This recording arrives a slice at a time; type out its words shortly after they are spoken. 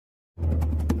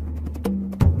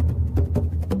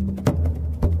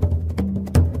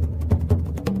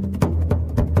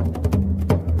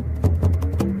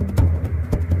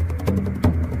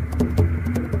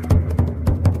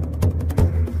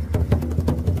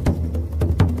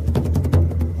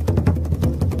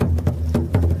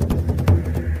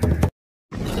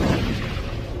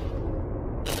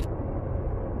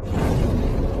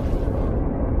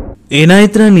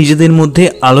এনায়েতরা নিজেদের মধ্যে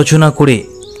আলোচনা করে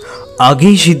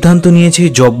আগেই সিদ্ধান্ত নিয়েছে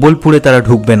জব্বলপুরে তারা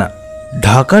ঢুকবে না।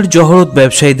 ঢাকার জহরত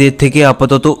ব্যবসায়ীদের থেকে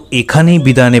আপাতত এখানেই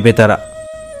বিদায় নেবে তারা।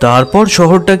 তারপর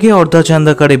শহরটাকে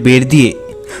অর্ধাচান্দাকারে বের দিয়ে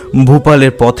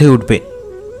ভোপালের পথে উঠবে।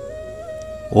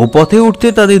 ও পথে উঠতে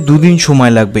তাদের 2 দিন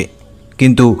সময় লাগবে,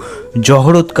 কিন্তু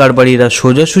জহরত কারবারিরা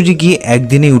সোজাসুজি গিয়ে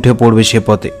একদিনেই উঠে পড়বে সে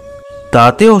পথে।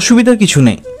 তাতে অসুবিধা কিছু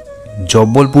নেই।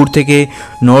 জব্বলপুর থেকে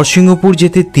নরসিংহপুর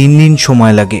যেতে 3 দিন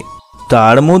সময় লাগে।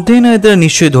 তার মধ্যে এনায়েতরা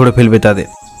নিশ্চয়ই ধরে ফেলবে তাদের।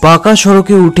 পাকা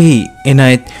সড়কে উঠেই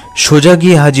এনায়েত সোজা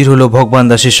গিয়ে হাজির হলো ভগবান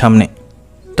দাসের সামনে।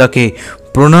 তাকে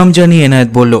প্রণাম জানিয়ে এনায়েত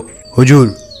বলল, হুজুর,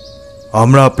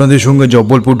 আমরা আপনাদের সঙ্গে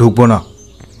জব্বলপুর ঢুকবো না।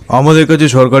 আমাদের কাছে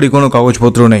সরকারি কোনো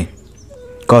কাগজপত্র নেই।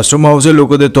 কাস্টম হাউসের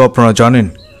লোকেদের তো আপনারা জানেন,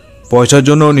 পয়সার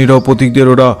জন্য নীরব প্রতীকদের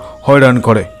ওরা হয়রান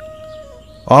করে।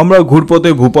 আমরা ঘুরপথে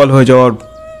ভোপাল হয়ে যাওয়ার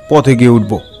পথে গিয়ে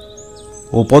উঠব।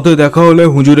 ও পথে দেখা হলে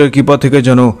হুজুরের কৃপা থেকে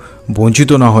যেন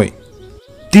বঞ্চিত না হয়।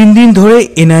 3 দিন ধরে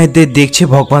এনায়েতদের দেখছে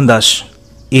ভগবান দাস।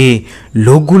 এ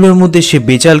লোকগুলোর মধ্যে সে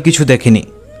বেচাল কিছু দেখেনি।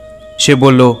 সে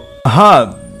বলল, হ্যাঁ,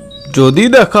 যদি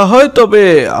দেখা হয় তবে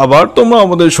আবার তোমরা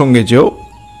আমাদের সঙ্গে যেও।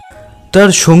 তার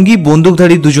সঙ্গী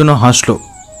বন্দুকধারী দুজনও হাসল।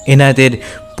 এনায়েতের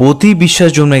প্রতি বিশ্বাস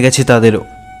জন্মে গেছে তাদেরও।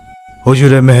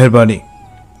 হুজুরের মেহেরবানি।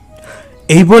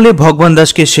 এই বলে ভগবান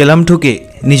দাসকে সেলাম ঠুকে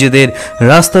নিজেদের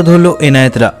রাস্তা ধরল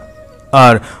এনায়েতরা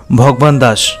আর ভগবান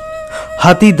দাস।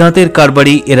 হাতি দাঁতের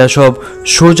কারবারি এরা সব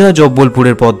সোজা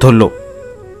জব্বলপুরের পথ ধরল।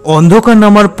 অন্ধকার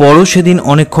নামার পরও সেদিন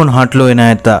অনেকক্ষণ হাঁটল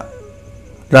এনায়েতরা।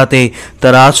 রাতে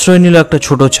তারা আশ্রয় নিল একটা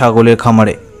ছোট ছাগলের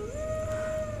খামারে।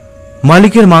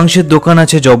 মালিকের মাংসের দোকান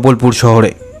আছে জব্বলপুর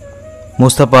শহরে।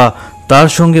 মোস্তাফা তার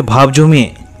সঙ্গে ভাব জমিয়ে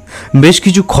বেশ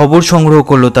কিছু খবর সংগ্রহ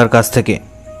করলো তার কাছ থেকে।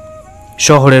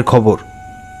 শহরের খবর,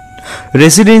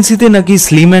 রেসিডেন্সিতে নাকি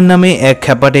স্লিম্যান নামে এক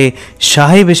খ্যাপাটে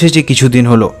সাহেব এসেছে কিছুদিন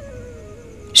হলো।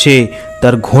 সে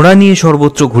তার ঘোড়া নিয়ে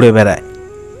সর্বত্র ঘুরে বেড়ায়।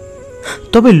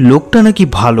 তবে লোকটা নাকি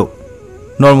ভালো।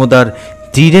 নর্মদার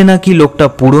তীরে নাকি লোকটা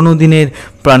পুরনো দিনের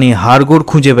প্রাণী হাড়গোড়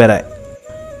খুঁজে বেড়ায়।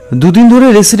 2 দিন ধরে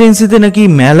রেসিডেন্সিতে নাকি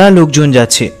মেলা লোকজন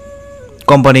যাচ্ছে।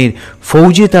 কোম্পানির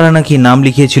ফৌজে তারা নাকি নাম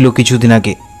লিখিয়েছিল কিছুদিন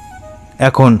আগে।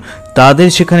 এখন তাদের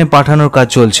সেখানে পাঠানোর কাজ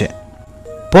চলছে।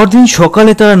 পরদিন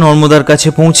সকালে তারা নর্মদার কাছে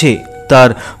পৌঁছে তার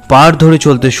পাড় ধরে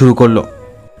চলতে শুরু করলো।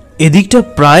 এদিকটা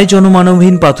প্রায়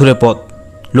জনমানবহীন পাথুরে পথ।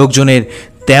 লোকজনের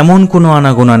তেমন কোনো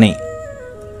আনাগোনা নেই।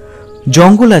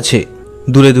 জঙ্গল আছে,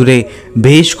 দূরে দূরে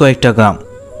বেশ কয়েকটা গ্রাম।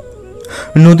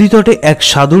 নদী তটে এক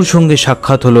সাধুর সঙ্গে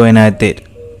সাক্ষাৎ হলো এনায়েতদের।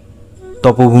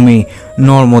 তপভূমি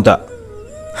নর্মদা।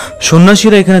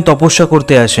 সন্ন্যাসীরা এখানে তপস্যা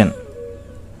করতে আসেন।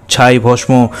 ছাই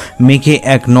ভস্ম মেখে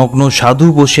এক নগ্ন সাধু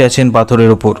বসে আছেন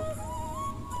পাথরের ওপর।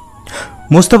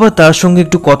 মোস্তাফা তার সঙ্গে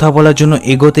একটু কথা বলার জন্য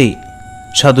এগোতেই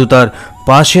সাধু তার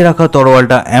পাশে রাখা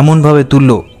তরোয়ালটা এমনভাবে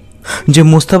তুলল যে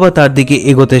মোস্তাফা তার দিকে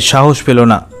এগোতে সাহস পেল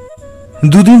না।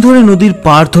 2 দিন ধরে নদীর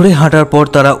পাড় ধরে হাঁটার পর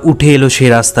তারা উঠে এলো সেই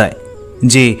রাস্তায়,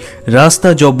 যে রাস্তা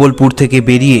জব্বলপুর থেকে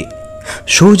বেরিয়ে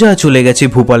সোজা চলে গেছে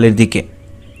ভোপালের দিকে।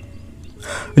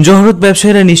 জহরত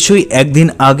ব্যবসায়ীরা নিশ্চয়ই একদিন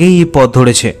আগেই এই পথ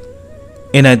ধরেছে।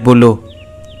 এনায়েত বলল,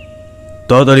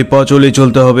 তাড়াতাড়ি পা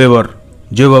চলতে হবে। এবার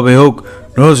যেভাবে হোক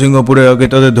নরসিংহপুরের আগে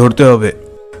তাদের ধরতে হবে।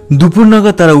 দুপুর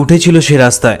নাগাদ তারা উঠেছিল সে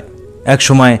রাস্তায়। এক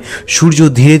সময় সূর্য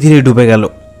ধীরে ধীরে ডুবে গেল।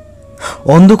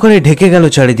 অন্ধকারে ঢেকে গেল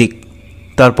চারিদিক।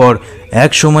 তারপর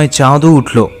এক সময় চাঁদও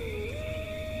উঠল।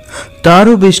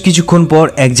 তারও বেশ কিছুক্ষণ পর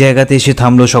এক জায়গাতে এসে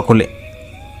থামল সকলে।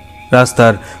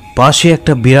 রাস্তার পাশে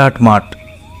একটা বিরাট মাঠ।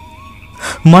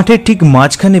 মাঠের ঠিক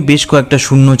মাঝখানে বেশ কয়েকটা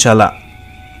শূন্য চালা।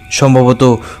 সম্ভবত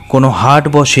কোনো হাট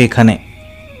বসে এখানে।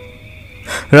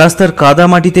 রাস্তার কাদা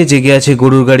মাটিতে জেগে আছে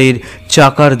গরুর গাড়ির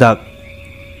চাকার দাগ।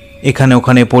 এখানে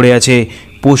ওখানে পড়ে আছে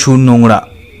পশুর নোংরা।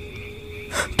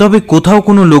 তবে কোথাও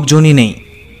কোনো লোকজনই নেই।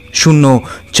 শূন্য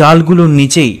চালগুলোর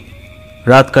নিচেই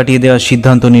রাত কাটিয়ে দেওয়ার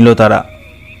সিদ্ধান্ত নিল তারা।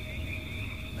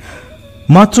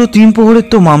 মাত্র 3 প্রহরের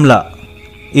তো মামলা।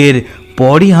 এর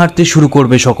পরই হাঁটতে শুরু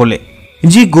করবে সকলে।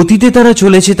 যে গতিতে তারা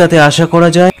চলেছে তাতে আশা করা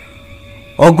যায়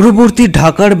অগ্রবর্তী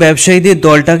ঢাকার ব্যবসায়ীদের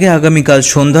দলটাকে আগামীকাল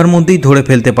সন্ধ্যার মধ্যেই ধরে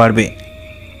ফেলতে পারবে।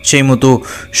 সেই মতো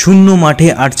শূন্য মাঠে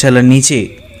আটচালার নিচে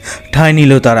ঠাঁই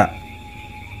নিল তারা।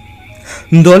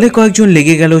 দলে কয়েকজন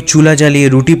লেগে গেল চুলা জ্বালিয়ে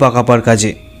রুটি পাকাবার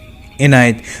কাজে।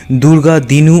 এনায়েত, দুর্গা,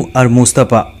 দিনু আর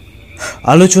মোস্তাফা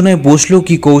আলোচনায় বসলো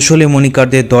কি কৌশলে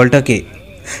মনিকারদের দলটাকে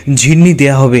ঝিন্নি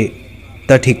দেয়া হবে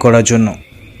তা ঠিক করার জন্য।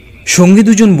 সঙ্গে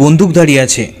দুজন বন্দুক দাঁড়িয়ে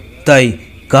আছে, তাই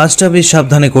কাজটা বেশ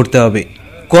সাবধানে করতে হবে।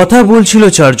 কথা বলছিল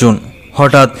চারজন।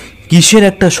 হঠাৎ কিসের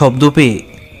একটা শব্দ পেয়ে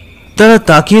তারা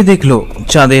তাকিয়ে দেখল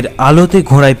চাঁদের আলোতে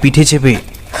ঘোড়ায় পিঠে চেপে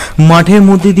মাঠের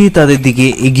মধ্যে দিয়ে তাদের দিকে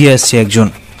এগিয়ে আসছে একজন।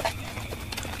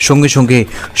 সঙ্গে সঙ্গে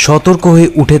সতর্ক হয়ে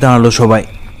উঠে দাঁড়ালো সবাই।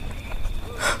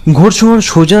 ঘোড়সওয়ার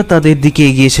সোজা তাদের দিকে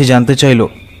এগিয়ে এসে জানতে চাইল,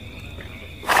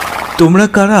 তোমরা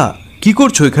কারা, কি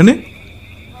করছো এখানে?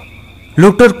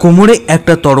 লোকটার কোমরে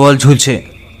একটা তরোয়াল ঝুলছে।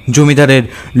 জমিদারের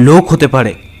লোক হতে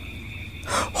পারে,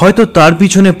 হয়তো তার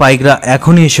পিছনে পাইকরা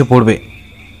এখনই এসে পড়বে।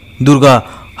 দুর্গা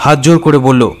হাত জোর করে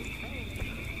বলল,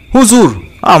 হুজুর,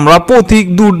 আমরা পথিক,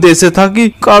 দূর দেশে থাকি,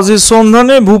 কাজের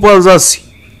সন্ধানে ভূপাল যাচ্ছি।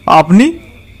 আপনি?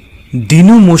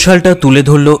 দিনু মশালটা তুলে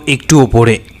ধরল একটু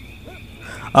ওপরে।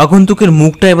 আগন্তুকের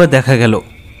মুখটা এবার দেখা গেল।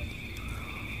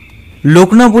 লোক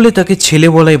না বলে তাকে ছেলে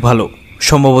বলাই ভালো।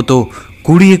 সম্ভবত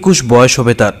 20-21 বয়স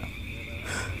হবে তার।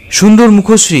 সুন্দর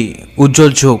মুখশ্রী,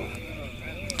 উজ্জ্বল চোখ,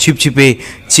 ছিপছিপে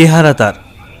চেহারা তার।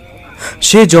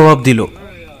 সে জবাব দিল,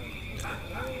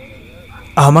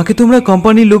 আমাকে তোমরা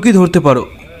কোম্পানির লোকই ধরতে পারো।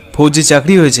 ফৌজি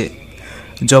চাকরি হয়েছে,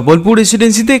 জবলপুর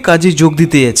রেসিডেন্সিতে কাজে যোগ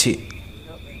দিতে যাচ্ছি।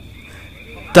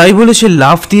 তাই বলে সে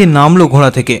লাফ দিয়ে নামলো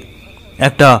ঘোড়া থেকে।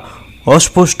 একটা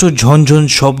অস্পষ্ট ঝনঝন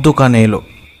শব্দ কানে এলো।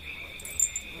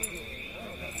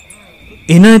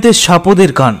 এনায়েতের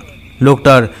সাপদের কান।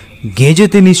 লোকটার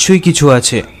গেঁজেতে নিশ্চয়ই কিছু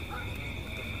আছে।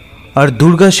 আর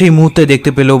দুর্গা সেই মুহূর্তে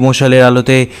দেখতে পেল মশালের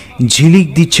আলোতে ঝিলিক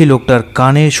দিচ্ছে লোকটার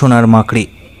কানের সোনার মাকড়ি।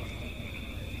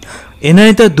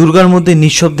 এনায়েত আর দুর্গার মধ্যে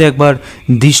নিঃশব্দে একবার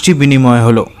দৃষ্টি বিনিময়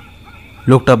হলো।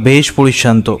 লোকটা বেশ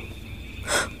পরিশ্রান্ত।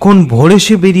 কোন ভোরে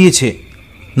সে বেরিয়েছে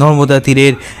নর্মদা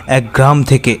তীরের এক গ্রাম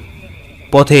থেকে।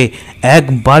 পথে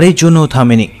একবারের জন্য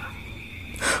থামেনি।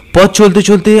 পথ চলতে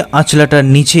চলতে আঁচলাটার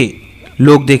নিচে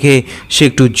লোক দেখে সে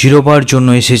একটু জিরোবার জন্য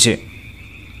এসেছে।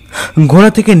 ঘোড়া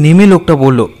থেকে নেমে লোকটা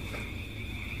বলল,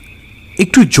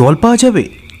 একটু জল পাওয়া যাবে?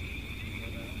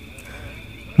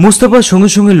 মুস্তাফার সঙ্গে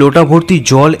সঙ্গে লোটা ভর্তি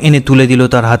জল এনে তুলে দিল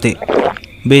তার হাতে।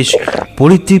 বেশ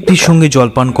পরিতৃপ্তির সঙ্গে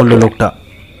জলপান করল লোকটা।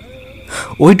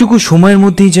 ওইটুকু সময়ের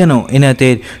মধ্যেই যেন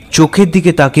এনায়েতের চোখের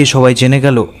দিকে তাকিয়ে সবাই জেনে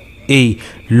গেল এই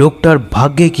লোকটার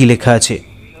ভাগ্যে কি লেখা আছে।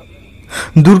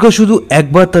 দুর্গা শুধু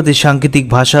একবার তাদের সাংকেতিক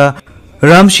ভাষা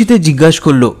রামসিতে জিজ্ঞাসা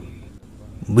করল,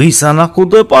 বিছানা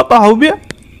কোথায় পাতা হবে?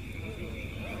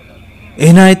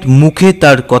 এনায়েত মুখে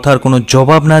তার কথার কোনো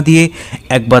জবাব না দিয়ে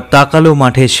একবার তাকালো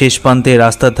মাঠের শেষ প্রান্তে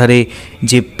রাস্তার ধারে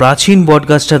যে প্রাচীন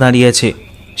বটগাছটা দাঁড়িয়ে আছে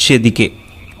সেদিকে।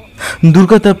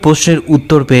 দুর্গা তার প্রশ্নের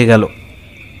উত্তর পেয়ে গেল।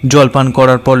 জলপান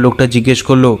করার পর লোকটা জিজ্ঞেস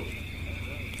করল,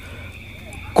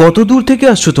 কত দূর থেকে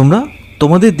আসছো তোমরা?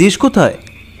 তোমাদের দেশ কোথায়?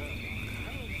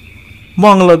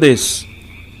 বাংলাদেশ,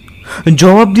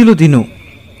 জবাব দিল দিনু।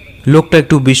 লোকটা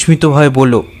একটু বিস্মিতভাবে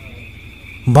বলল,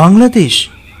 বাংলাদেশ?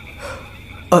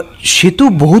 সে তো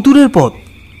বহু দূরের পথ।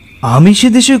 আমি সে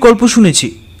দেশের গল্প শুনেছি,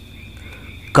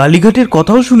 কালীঘাটের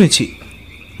কথাও শুনেছি।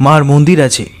 মার মন্দির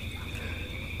আছে।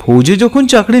 ফৌজে যখন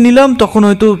চাকরি নিলাম তখন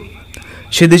হয়তো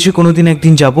সে দেশে কোনোদিন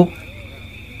একদিন যাব।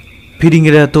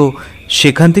 ফিরিঙ্গিরা তো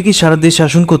সেখান থেকেই সারা দেশ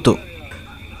শাসন করত।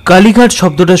 কালীঘাট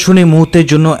শব্দটা শুনে মুহূর্তের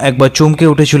জন্য একবার চমকে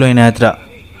উঠেছিল এনায়েতরা।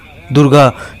 দুর্গা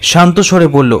শান্ত স্বরে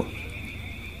বলল,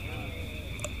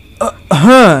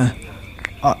 হ্যাঁ,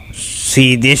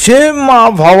 সেই দেশে মা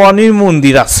ভবানীর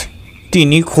মন্দির আছে।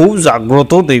 তিনি খুব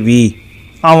জাগ্রত দেবী,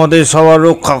 আমাদের সবার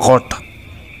রক্ষাকর্তা।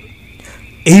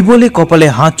 এই বলে কপালে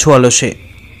হাত ছোঁয়ালো সে।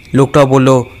 লোকটা বলল,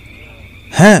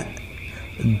 হ্যাঁ,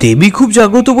 দেবী খুব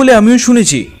জাগ্রত বলে আমিও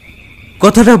শুনেছি।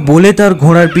 কথাটা বলে তার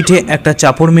ঘোড়ার পিঠে একটা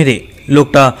চাপড় মেরে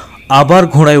লোকটা আবার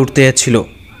ঘোড়ায় উঠতে যাচ্ছিল,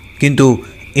 কিন্তু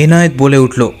এনায়েত বলে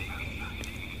উঠল,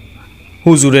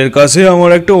 হুজুরের কাছে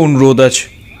আমার একটা অনুরোধ আছে।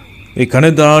 এখানে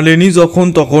দাঁড়ালেনি যখন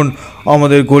তখন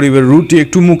আমাদের গরিবের রুটি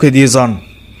একটু মুখে দিয়ে যান।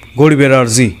 গরিবের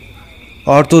আর্জি।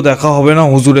 আর তো দেখা হবে না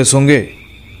হুজুরের সঙ্গে।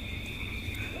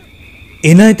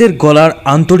 এনায়েতের গলার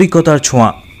আন্তরিকতার ছোঁয়া।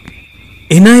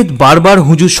 এনায়েত বারবার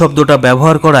হুজুর শব্দটা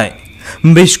ব্যবহার করায়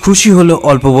বেশ খুশি হলো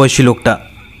অল্প বয়সী লোকটা।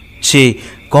 সে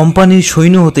কোম্পানির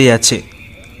সৈন্য হতে যাচ্ছে।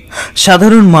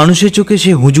 সাধারণ মানুষের চোখে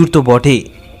সে হুজুর তো বটেই।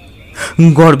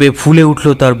 গর্বে ফুলে উঠল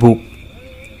তার বুক।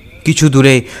 কিছু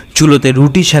দূরে চুলোতে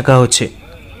রুটি সেঁকা হচ্ছে।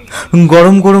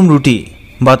 গরম গরম রুটি,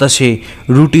 বাতাসে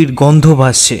রুটির গন্ধ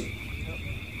ভাসছে।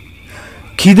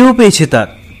 খিদেও পেয়েছে তার।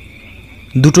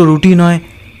 দুটো রুটি নয়,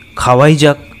 খাওয়াই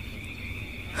যাক,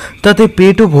 তাতে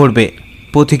পেটও ভরবে,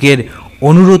 পথিকের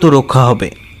অনুরোধও রক্ষা হবে।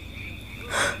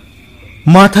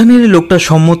 মাথা নেড়ে লোকটা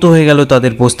সম্মত হয়ে গেল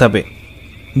তাদের প্রস্তাবে।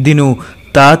 দিনু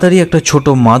তাড়াতাড়ি একটা ছোট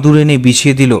মাদুর এনে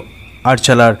বিছিয়ে দিল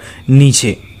আরচালার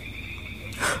নিচে।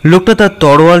 লোকটা তার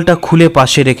তরোয়ালটা খুলে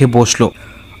পাশে রেখে বসল,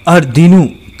 আর দিনু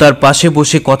তার পাশে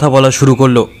বসে কথা বলা শুরু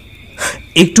করলো।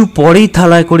 একটু পরেই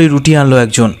থালায় করে রুটি আনলো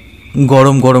একজন,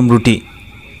 গরম গরম রুটি।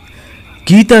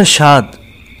 কি তার স্বাদ!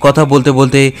 কথা বলতে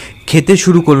বলতে খেতে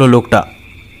শুরু করলো লোকটা।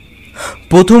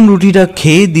 প্রথম রুটিটা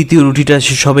খেয়ে দ্বিতীয় রুটিটা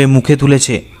সে সবে মুখে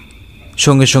তুলেছে,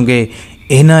 সঙ্গে সঙ্গে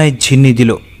এনায়েত ঝিন্নি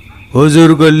দিল।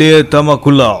 হুজুর কে লিয়ে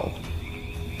তামাকু লাও।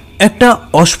 একটা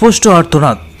অস্পষ্ট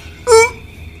আর্তনাদ,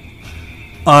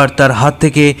 আর তার হাত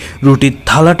থেকে রুটির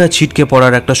থালাটা ছিটকে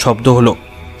পড়ার একটা শব্দ হলো।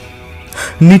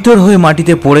 নিতর হয়ে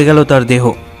মাটিতে পড়ে গেল তার দেহ।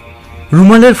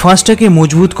 রুমালের ফাঁসটাকে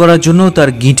মজবুত করার জন্য তার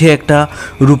গিঁঠে একটা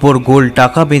রূপোর গোল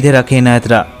টাকা বেঁধে রাখে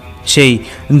এনায়েতরা। সেই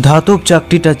ধাতব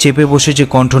চাকটিটা চেপে বসেছে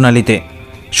কণ্ঠনালীতে।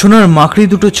 সোনার মাকড়ি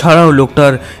দুটো ছাড়াও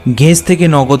লোকটার ঘেঁস থেকে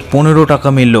নগদ 15 টাকা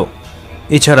মিলল।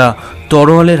 এছাড়া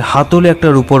তরোয়ালের হাতলে একটা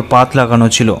রূপোর পাত লাগানো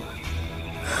ছিল।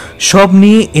 সব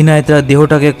নিয়ে এনায়েতরা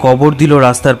দেহটাকে কবর দিল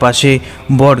রাস্তার পাশে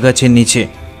বটগাছের নিচে।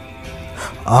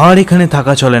 আর এখানে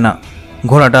থাকা চলে না।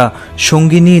 ঘোড়াটা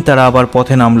সঙ্গী নিয়ে তারা আবার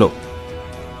পথে নামল।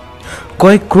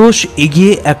 কয়েক ক্রোশ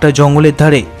এগিয়ে একটা জঙ্গলের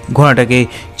ধারে ঘোড়াটাকে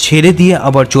ছেড়ে দিয়ে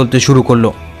আবার চলতে শুরু করলো।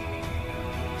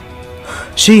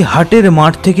 সেই হাটের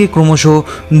মাঠ থেকে ক্রমশ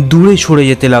দূরে সরে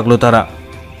যেতে লাগলো তারা।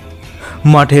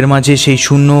 মাঠের মাঝে সেই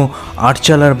শূন্য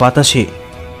আটচালার বাতাসে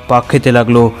পাক খেতে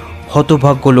লাগলো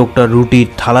হতভাগ্য লোকটার রুটির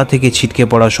থালা থেকে ছিটকে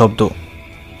পড়া শব্দ,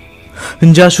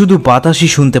 যা শুধু বাতাসই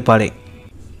শুনতে পারে।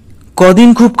 কদিন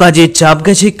খুব কাজের চাপ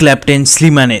গেছে ক্যাপ্টেন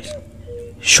স্লিম্যানের।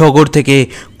 শহর থেকে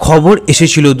খবর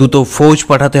এসেছিল দ্রুত ফৌজ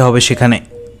পাঠাতে হবে সেখানে।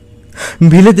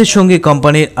 ভিলেদের সঙ্গে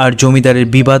কোম্পানির আর জমিদারের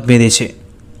বিবাদ বেঁধেছে।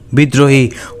 বিদ্রোহী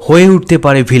হয়ে উঠতে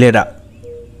পারে ভিলেরা।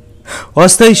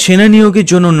 অস্থায়ী সেনা নিয়োগের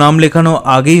জন্য নাম লেখানো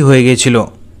আগেই হয়ে গেছিল।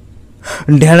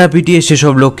 ঢেড়া পিটিয়ে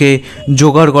সেসব লোককে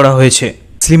জোগাড় করা হয়েছে।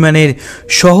 স্লিম্যানের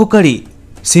সহকারী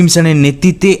সিমসনের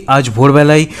নেতৃত্বে আজ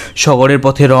ভোরবেলায় শহরের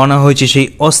পথে রওনা হয়েছে সেই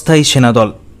অস্থায়ী সেনাদল।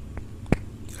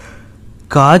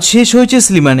 কাজ শেষ হয়েছে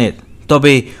স্লিম্যানের,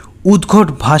 তবে উদ্ঘট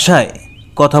ভাষায়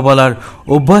কথা বলার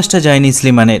অভ্যাসটা যায়নি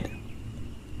স্লিম্যানের।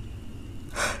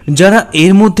 যারা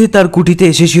এর মধ্যে তার কুটিতে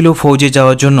এসেছিল ফৌজে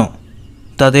যাওয়ার জন্য,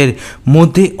 তাদের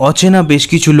মধ্যে অচেনা বেশ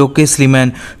কিছু লোককে স্লিম্যান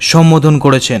সম্বোধন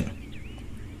করেছেন।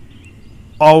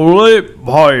 আরে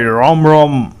ভাই, রাম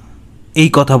রাম। এই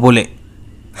কথা বলে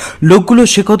লোকগুলো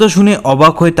সে কথা শুনে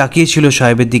অবাক হয়ে তাকিয়েছিল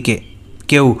সাহেবের দিকে।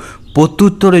 কেউ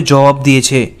প্রত্যুত্তরে জবাব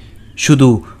দিয়েছে শুধু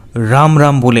রাম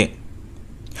রাম বলে।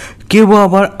 কেউ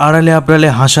আবার আড়ালে আবড়ালে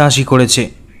হাসাহাসি করেছে,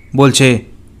 বলছে,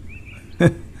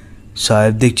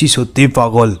 সাহেব দেখছি সত্যিই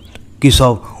পাগল, কি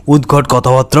সব উদ্ঘট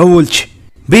কথাবার্তাও বলছে।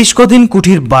 বেশ কদিন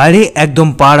কুঠির বাইরে একদম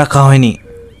পা রাখা হয়নি।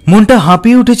 মনটা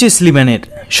হাঁপিয়ে উঠেছে স্লিম্যানের।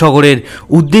 শহরের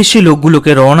উদ্দেশ্যে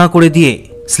লোকগুলোকে রওনা করে দিয়ে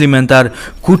স্লিম্যান তার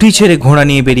কুঠি ছেড়ে ঘোড়া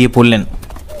নিয়ে বেরিয়ে পড়লেন।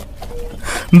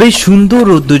 বেশ সুন্দর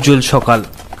রৌদ্রোজ্জ্বল সকাল।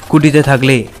 কুটিতে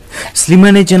থাকলে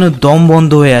স্লিম্যানের যেন দম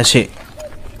বন্ধ হয়ে আসে।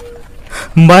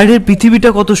 বাইরের পৃথিবীটা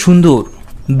কত সুন্দর।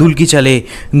 দুলকি চালে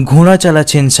ঘোড়া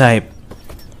চালাচ্ছেন সাহেব।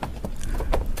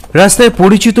 রাস্তায়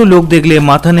পরিচিত লোক দেখলে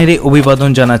মাথা নেড়ে অভিবাদন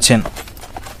জানাচ্ছেন।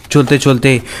 চলতে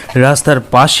চলতে রাস্তার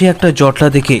পাশে একটা জটলা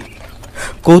দেখে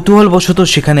কৌতূহলবশত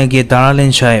সেখানে গিয়ে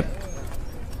দাঁড়ালেন সাহেব।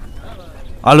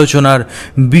 আলোচনার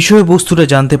বিষয়বস্তুটা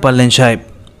জানতে পারলেন সাহেব।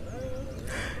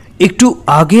 একটু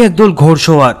আগে একদল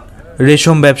ঘোড়সওয়ার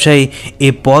রেশম ব্যবসায়ী এ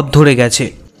পথ ধরে গেছে,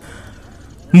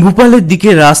 ভূপালের দিকে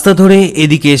রাস্তা ধরে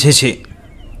এদিকে এসেছে।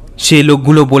 সে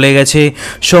লোকগুলো বলে গেছে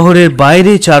শহরের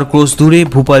বাইরে 4 ক্রোশ দূরে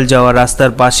ভূপাল যাওয়ার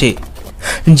রাস্তার পাশে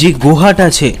যে গুহাট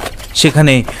আছে,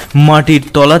 সেখানে মাটির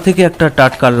তলা থেকে একটা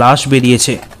টাটকা লাশ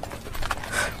বেরিয়েছে।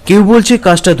 কেউ বলছে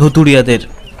কাজটা ধুতুরিয়াদের,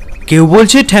 কেউ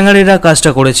বলছে ঠ্যাঙাড়েরা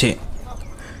কাজটা করেছে।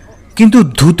 কিন্তু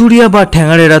ধুতুরিয়া বা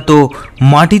ঠ্যাঙাড়েরা তো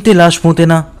মাটিতে লাশ পোঁতে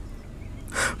না।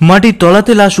 মাটির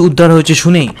তলাতে লাশ উদ্ধার হয়েছে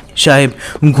শুনেই সাহেব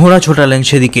ঘোড়া ছোটালেন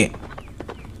সেদিকে।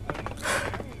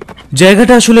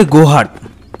 জায়গাটা আসলে গোহাট।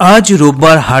 আজ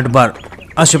রোববার হাটবার।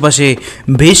 আশেপাশে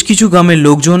বেশ কিছু গ্রামের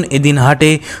লোকজন এদিন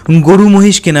হাটে গরু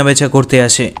মহিষ কেনাবেচা করতে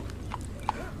আসে।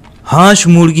 হাঁস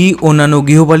মুরগি অন্যান্য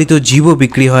গৃহপালিত জীবও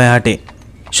বিক্রি হয় হাটে।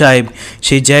 সাহেব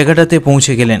সেই জায়গাটাতে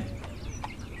পৌঁছে গেলেন।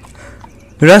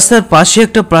 রাস্তার পাশে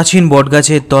একটা প্রাচীন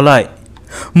বটগাছের তলায়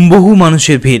বহু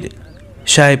মানুষের ভিড়।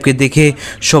 সাহেবকে দেখে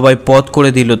সবাই পথ করে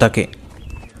দিল তাকে।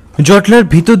 জটলার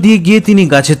ভিতর দিয়ে গিয়ে তিনি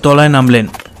গাছের তলায় নামলেন।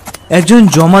 একজন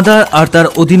জমাদার আর তার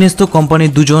অধীনস্থ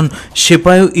কোম্পানির 2জন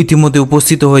সেপাইও ইতিমধ্যে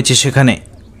উপস্থিত হয়েছে সেখানে।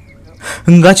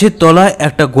 গাছের তলায়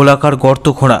একটা গোলাকার গর্ত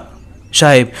খোঁড়া।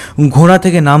 সাহেব ঘোড়া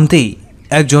থেকে নামতেই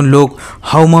একজন লোক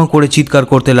হাউমাউ করে চিৎকার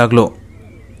করতে লাগলো,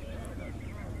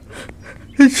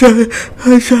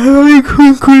 আমি খুন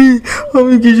করি,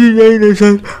 আমি কিছু জানি না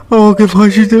স্যার, আমাকে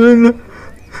ফাঁসি দেবেন না,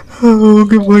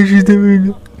 আমাকে ফাঁসি দেবেন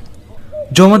না।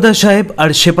 জমাদার সাহেব আর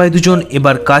সেপাই 2জন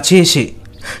এবার কাছে এসে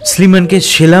স্লিম্যানকে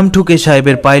সেলাম ঠুকে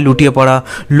সাহেবের পায়ে লুটিয়ে পড়া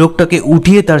লোকটাকে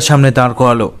উঠিয়ে তার সামনে দাঁড়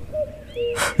করালো।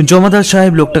 জমাদার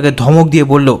সাহেব লোকটাকে ধমক দিয়ে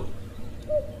বলল,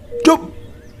 চুপ!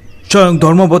 স্বয়ং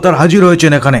ধর্মবতার হাজির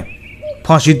হয়েছেন এখানে।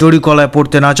 ফাঁসির দড়ি কলায়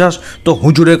পড়তে না চাস তো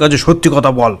হুজুরের কাছে সত্যি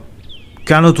কথা বল।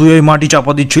 কেন তুই এই মাটি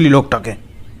চাপা দিচ্ছিলি লোকটাকে?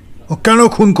 ও কেন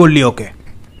খুন করলি ওকে?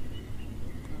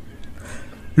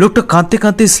 লোকটা কাঁদতে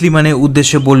কাঁদতে স্লিম্যানের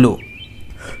উদ্দেশ্যে বলল,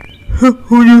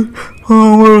 হুজুর,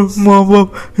 আমার মা বাপ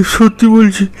সত্যি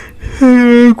বলছি,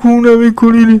 খুন আমি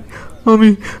করিনি।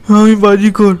 আমি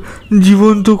বাজিকর,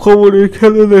 জীবন্ত কবরের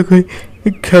খেলা দেখাই।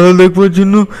 খেলা দেখবার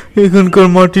জন্য এখানকার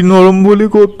মাটি নরম বলে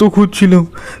কত খুঁজছিলাম।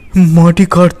 মাটি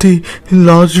কাটতেই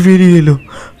লাশ বেরিয়ে এলো।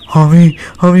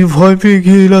 আমি ভয় পেয়ে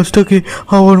গিয়ে লাশটাকে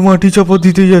আবার মাটি চাপা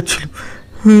দিতে যাচ্ছিলাম।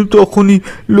 তখনই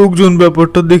লোকজন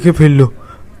ব্যাপারটা দেখে ফেললো।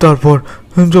 তারপর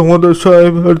জমাদার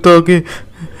সাহেব আর তাকে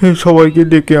সবাইকে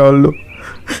ডেকে আনলো।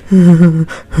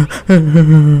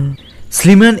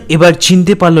 স্লিম্যান এবার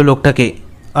চিনতে পারল লোকটাকে।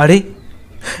 আরে,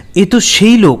 এ তো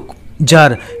সেই লোক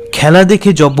যার খেলা দেখে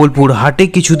জব্বলপুর হাটে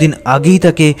কিছুদিন আগেই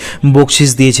তাকে বকশিস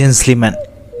দিয়েছেন স্লিম্যান।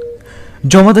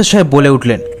 জমাদার সাহেব বলে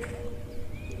উঠলেন,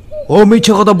 ও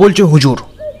মিথ্যে কথা বলছে হুজুর।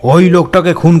 ওই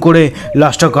লোকটাকে খুন করে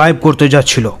লাশটা গায়েব করতে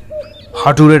যাচ্ছিল।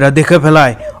 হাঁটুরেরা দেখে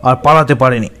ফেলায় আর পালাতে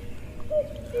পারেনি।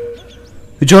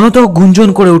 জনতাও গুঞ্জন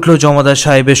করে উঠল জমাদার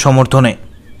সাহেবের সমর্থনে।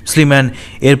 স্লিম্যান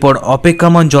এরপর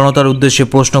অপেক্ষামান জনতার উদ্দেশ্যে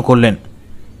প্রশ্ন করলেন,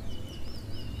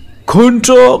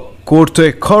 খুনটা করতে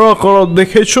খাড়া খাড়া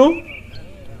দেখেছ?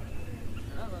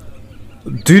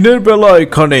 দিনের বেলা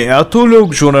এখানে এত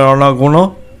লোকজনের আনাগোনা,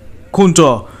 খুনটা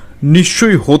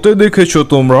নিশ্চয়ই হতে দেখেছ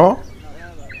তোমরা?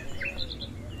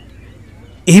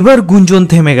 এবার গুঞ্জন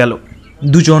থেমে গেল।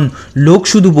 দুজন লোক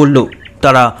শুধু বলল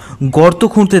তারা গর্ত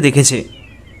খুঁড়তে দেখেছে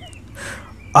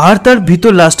আর তার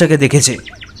ভিতর লাশটাকে দেখেছে।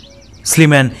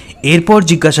 স্লিম্যান এরপর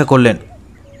জিজ্ঞাসা করলেন,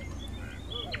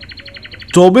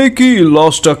 তবে কি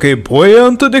লাশটাকে বয়ে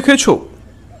আনতে দেখেছ?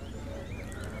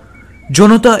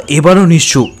 জনতা এবারও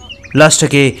নিশ্চুপ।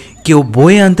 লাশটাকে কেউ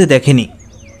বয়ে আনতে দেখেনি।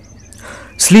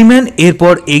 স্লিম্যান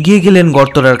এরপর এগিয়ে গেলেন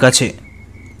গর্তটার কাছে।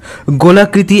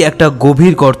 গোলাকৃতি একটা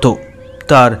গভীর গর্ত।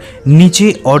 তার নিচে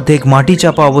অর্ধেক মাটি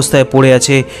চাপা অবস্থায় পড়ে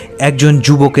আছে একজন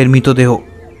যুবকের মৃতদেহ।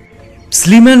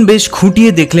 স্লিম্যান বেশ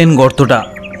খুঁটিয়ে দেখলেন গর্তটা,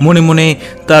 মনে মনে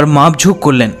তার মাপঝোঁক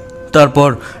করলেন। তারপর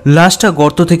লাশটা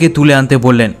গর্ত থেকে তুলে আনতে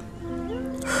বললেন।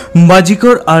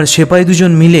 বাজিকর আর সেপাই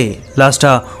দুজন মিলে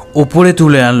লাশটা ওপরে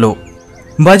তুলে আনলো।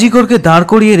 বাজিকরকে দাঁড়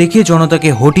করিয়ে রেখে জনতাকে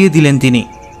হটিয়ে দিলেন তিনি।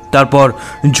 তারপর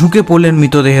ঝুঁকে পড়লেন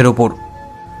মৃতদেহের ওপর।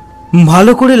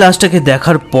 ভালো করে লাশটাকে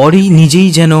দেখার পরই নিজেই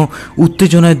যেন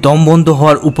উত্তেজনায় দমবন্ধ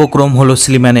হওয়ার উপক্রম হলো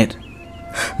স্লিম্যানের।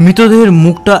 মৃতদেহের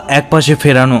মুখটা একপাশে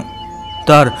ফেরানো,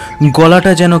 তার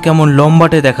গলাটা যেন কেমন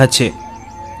লম্বাটে দেখাচ্ছে,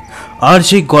 আর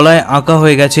সেই গলায় আঁকা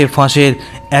হয়ে গেছে ফাঁসের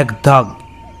এক দাগ,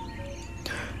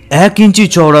 1 ইঞ্চি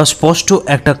চওড়া স্পষ্ট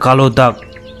একটা কালো দাগ।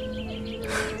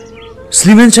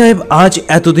 স্লিম্যান সাহেব আজ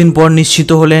এতদিন পর নিশ্চিত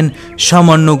হলেন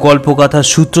সামান্য গল্পগাথার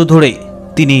সূত্র ধরে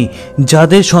তিনি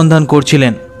যাদের সন্ধান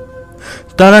করছিলেন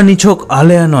তারা নিছক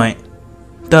আলেয়া নয়,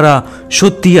 তারা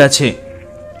সত্যি আছে।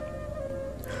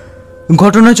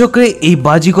 ঘটনাচক্রে এই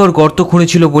বাজিকর গর্ত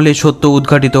খুঁড়েছিল বলে সত্য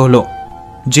উদ্ঘাটিত হলো,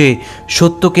 যে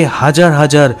সত্যকে হাজার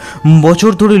হাজার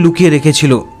বছর ধরে লুকিয়ে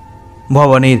রেখেছিল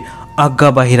ভবানীর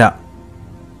আজ্ঞাবাহীরা।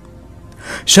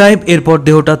 সাহেব এরপর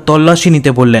দেহটা তল্লাশি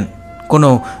নিতে বললেন। কোনো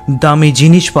দামি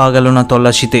জিনিস পাওয়া গেল না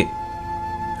তল্লাশিতে।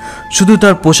 শুধু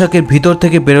তার পোশাকের ভিতর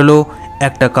থেকে বেরোলো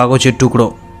একটা কাগজের টুকরো।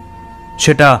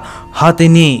 সেটা হাতে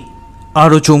নিয়ে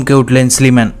আরও চমকে উঠলেন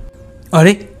স্লিম্যান।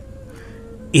 আরে,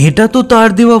 এটা তো তার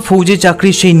দেওয়া ফৌজে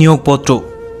চাকরির সেই নিয়োগপত্র,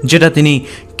 যেটা তিনি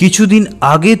কিছুদিন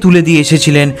আগে তুলে দিয়ে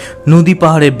এসেছিলেন নদী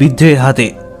পাহাড়ের বৃদ্ধের হাতে।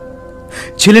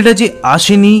 ছেলেটা যে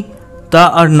আসেনি তা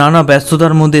আর নানা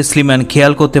ব্যস্ততার মধ্যে স্লিম্যান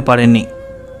খেয়াল করতে পারেননি।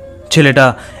 ছেলেটা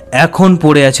এখন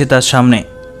পড়ে আছে তার সামনে,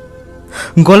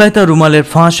 গলায় তার রুমালের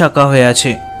ফাঁস আঁকা হয়ে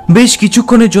আছে। বেশ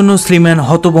কিছুক্ষণের জন্য স্লিম্যান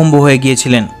হতভম্ব হয়ে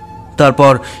গিয়েছিলেন।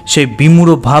 তারপর সেই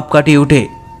বিমূঢ় ভাব কাটিয়ে উঠে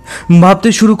ভাবতে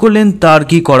শুরু করলেন তার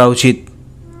কি করা উচিত।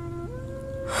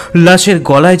 লাশের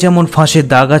গলায় যেমন ফাঁসের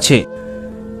দাগ আছে,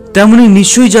 তেমনি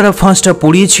নিশ্চয়ই যারা ফাঁসটা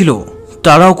পরিয়েছিল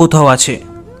তারাও কোথাও আছে।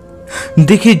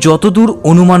 দেখে যতদূর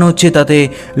অনুমান হচ্ছে তাতে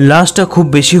লাশটা খুব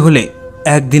বেশি হলে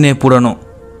 1 দিনে পুরানো।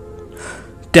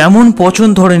 তেমন পচন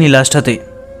ধরেনি লাশটাতে।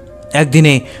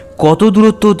 একদিনে কত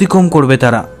দূরত্ব অতিক্রম করবে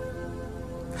তারা।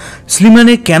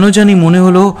 স্লিম্যানের কেন জানি মনে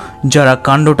হলো যারা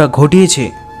কাণ্ডটা ঘটিয়েছে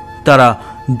তারা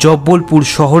জব্বলপুর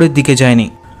শহরের দিকে যায়নি।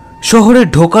 শহরে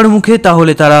ঢোকার মুখে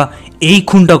তাহলে তারা এই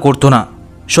খুনটা করতো না।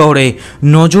 শহরে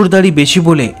নজরদারি বেশি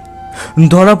বলে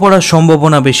ধরা পড়ার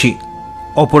সম্ভাবনা বেশি।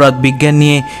 অপরাধ বিজ্ঞান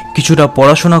নিয়ে কিছুটা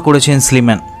পড়াশোনা করেছেন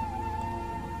স্লিম্যান।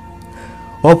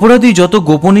 অপরাধী যত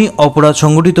গোপনেই অপরাধ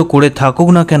সংগঠিত করে থাকুক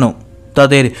না কেন,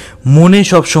 তাদের মনে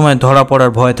সবসময় ধরা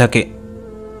পড়ার ভয় থাকে।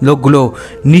 লোকগুলো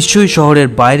নিশ্চয়ই শহরের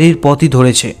বাইরের পথই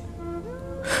ধরেছে,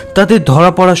 তাদের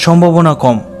ধরা পড়ার সম্ভাবনা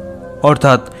কম,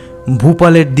 অর্থাৎ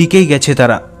ভূপালের দিকেই গেছে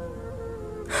তারা।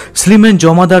 স্লিম্যান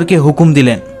জমাদারকে হুকুম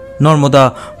দিলেন নর্মদা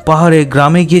পাহাড়ে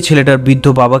গ্রামে গিয়ে ছেলেটার বৃদ্ধ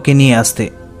বাবাকে নিয়ে আসতে,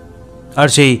 আর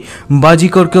সেই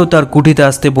বাজিকরকেও তার কুঠিতে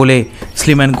আসতে বলে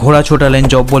স্লিম্যান ঘোড়া ছোটালেন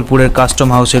জব্বলপুরের কাস্টম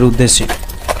হাউসের উদ্দেশ্যে।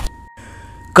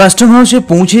 কাস্টম হাউসে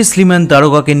পৌঁছে স্লিম্যান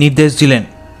দারোগাকে নির্দেশ দিলেন,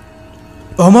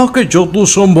 আমাকে যত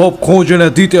সম্ভব খোঁজ এনে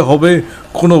দিতে হবে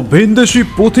কোনো ভিনদেশি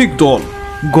পথিক দল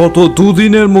গত 2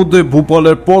 দিনের মধ্যে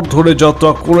ভূপালের পথ ধরে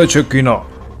যাত্রা করেছে কিনা।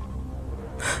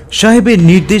 সাহেবের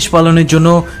নির্দেশ পালনের জন্য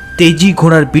তেজি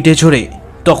ঘোড়ার পিঠে চড়ে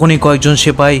তখনই কয়েকজন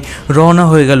সেপাই রওনা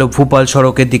হয়ে গেল ভূপাল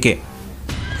সড়কের দিকে,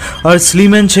 আর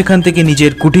স্লিম্যান সেখান থেকে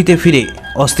নিজের কুঠিতে ফিরে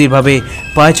অস্থিরভাবে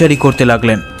পায়চারি করতে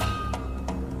লাগলেন।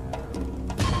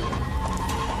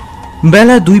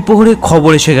 বেলা 2 প্রহরে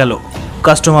খবর এসে গেল,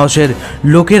 কাস্টম হাউসের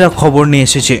লোকেরা খবর নিয়ে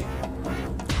এসেছে।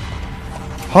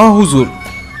 হ্যাঁ হুজুর,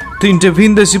 3টে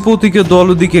ভিনদেশি পথিকের দল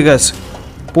ওদিকে গেছে।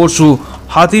 পরশু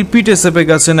হাতির পিঠে চেপে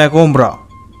গেছেন এক ওমরা,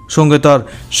 সঙ্গে তার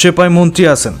সেপাই মন্ত্রী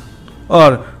আছেন,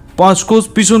 আর 5 কোষ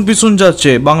পিছন পিছন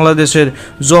যাচ্ছে বাংলাদেশের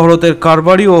জহরতের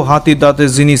কারবারি ও হাতির দাঁতের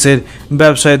জিনিসের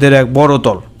ব্যবসায়ীদের এক বড়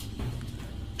দল।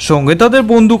 সঙ্গে তাদের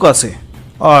বন্দুক আছে,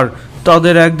 আর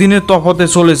তাদের একদিনের তফাতে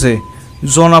চলেছে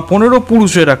জনা 15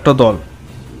 পুরুষের একটা দল।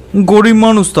 গরিব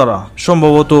মানুষ তারা,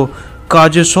 সম্ভবত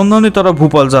কাজের সন্ধানে তারা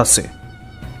ভূপাল যাচ্ছে।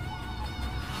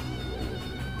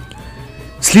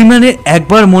 স্লিম্যানের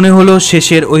একবার মনে হলো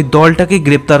শেষের ওই দলটাকে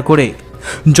গ্রেপ্তার করে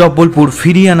জব্বলপুর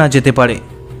ফিরিয়ে আনা যেতে পারে।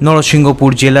 নরসিংহপুর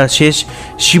জেলার শেষ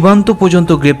সীমান্ত পর্যন্ত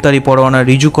গ্রেপ্তারি পরোয়ানা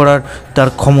রিজু করার তার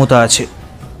ক্ষমতা আছে।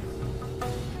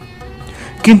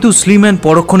 কিন্তু স্লিম্যান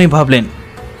পরক্ষণেই ভাবলেন,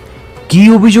 কী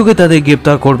অভিযোগে তাদের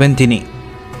গ্রেপ্তার করবেন তিনি?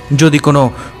 যদি কোনো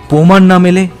প্রমাণ না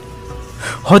মেলে,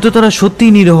 হয়তো তারা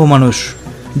সত্যিই নিরীহ মানুষ।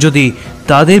 যদি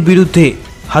তাদের বিরুদ্ধে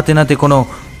হাতে নাতে কোনো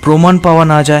প্রমাণ পাওয়া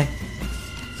না যায়।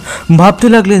 ভাবতে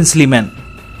লাগলেন স্লিম্যান।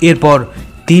 এরপর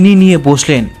তিনি নিয়ে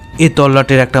বসলেন এ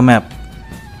তল্লাটের একটা ম্যাপ।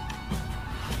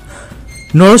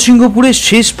 নরসিংহপুরের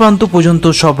শেষ প্রান্ত পর্যন্ত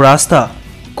সব রাস্তা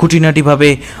খুঁটিনাটিভাবে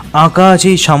আঁকা আছে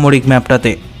এই সামরিক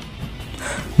ম্যাপটাতে।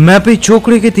 ম্যাপে চোখ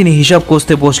রেখে তিনি হিসাব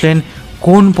কষতে বসলেন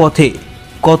কোন পথে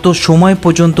কত সময়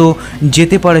পর্যন্ত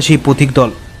যেতে পারে সেই পথিক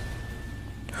দল।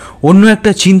 অন্য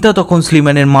একটা চিন্তা তখন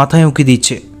স্লিম্যানের মাথায় উঁকি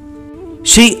দিচ্ছে।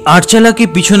 সেই আটচালাকে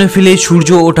পিছনে ফেলে সূর্য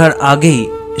ওঠার আগেই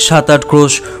 7-8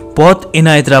 ক্রোশ পথ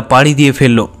এনায়েতরা পাড়ি দিয়ে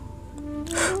ফেলল।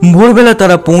 ভোরবেলা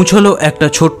তারা পৌঁছলো একটা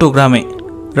ছোট্ট গ্রামে।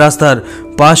 রাস্তার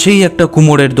পাশেই একটা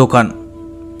কুমোরের দোকান।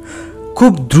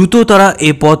 খুব দ্রুত তারা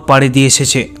এ পথ পাড়ি দিয়ে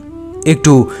এসেছে।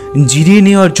 একটু জিরিয়ে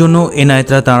নেওয়ার জন্য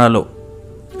এনায়েতরা দাঁড়ালো।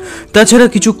 তাছাড়া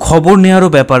কিছু খবর নেওয়ারও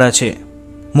ব্যাপার আছে।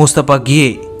 মোস্তাফা গিয়ে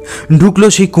ঢুকলো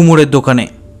সেই কুমোরের দোকানে।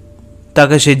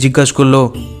 তাকে সে জিজ্ঞাসা করলো,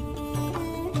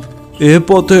 এ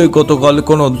পথে গতকাল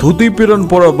কোনো ধুতি পিরান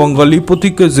পরা বাঙালি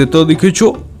পথিককে যেতে দেখেছ?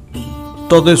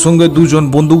 তাদের সঙ্গে 2 জন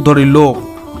বন্দুকধারী লোক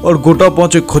আর গোটা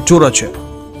 5 খচ্চর আছে।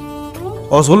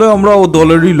 আসলে আমরা ও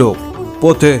দলেরই লোক,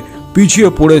 পথে পিছিয়ে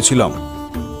পড়েছিলাম।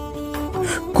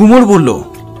 কুমোর বলল,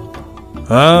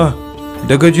 হ্যাঁ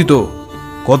দেখেছি তো,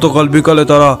 গতকাল বিকালে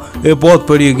তারা এ পথ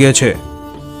পেরিয়ে গিয়েছে।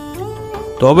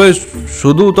 তবে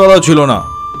শুধু তারা ছিল না,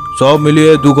 সব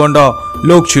মিলিয়ে 2 ঘন্টা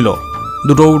লোক ছিল,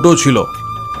 2টো উটো ছিল।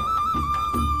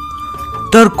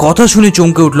 তার কথা শুনে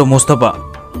চমকে উঠল মোস্তাফা।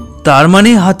 তার মানে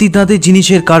হাতি দাঁতে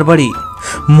জিনিসের কারবারি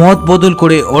মত বদল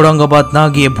করে ঔরঙ্গাবাদ না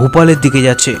গিয়ে ভূপালের দিকে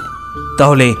যাচ্ছে।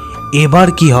 তাহলে এবার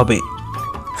কি হবে?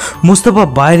 মোস্তাফা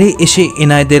বাইরে এসে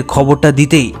এনায়েতদের খবরটা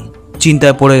দিতেই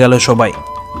চিন্তায় পড়ে গেল সবাই।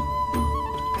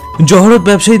 জহরত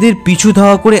ব্যবসায়ীদের পিছু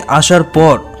ধাওয়া করে আসার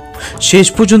পর শেষ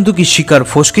পর্যন্ত কি শিকার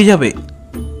ফসকে যাবে?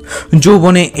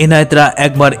 যৌবনে এনায়েতরা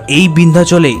একবার এই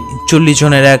বিন্ধ্যাচলে 40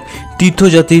 জনের এক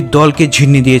তীর্থযাত্রীর দলকে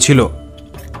ঝিন্নি দিয়েছিল,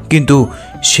 কিন্তু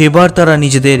সেবার তারা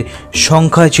নিজেদের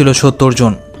সংখ্যায় ছিল 70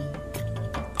 জন।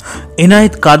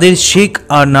 এনায়েত, কাদের শেখ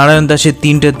আর নারায়ণ দাসের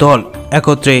 3টে দল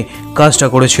একত্রে কাজটা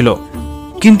করেছিল,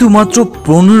 কিন্তু মাত্র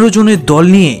 15 জনের দল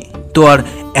নিয়ে তো আর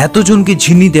এতজনকে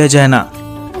ঝিন্নি দেওয়া যায় না।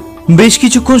 বেশ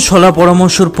কিছুক্ষণ সলা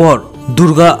পরামর্শের পর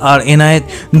দুর্গা আর এনায়েত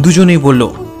দুজনেই বলল,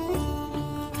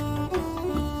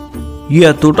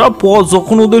 এতটা পথ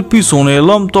যখন ওদের পিছনে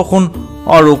এলাম, তখন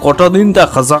আরো কটা দিন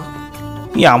দেখা যাক।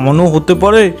 এমনও হতে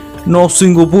পারে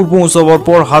নরসিংহপুর পৌঁছাবার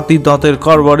পর হাতির দাঁতের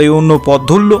কারবারে অন্য পথ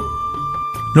ধরল।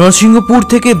 নরসিংহপুর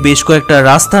থেকে বেশ কয়েকটা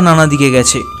রাস্তা নানা দিকে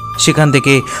গেছে। সেখান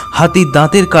থেকে হাতির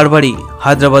দাঁতের কারবারি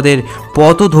হায়দ্রাবাদের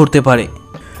পথও ধরতে পারে।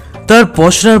 তার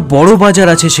পসরার বড় বাজার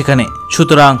আছে সেখানে।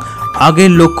 সুতরাং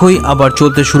আগের লক্ষ্যই আবার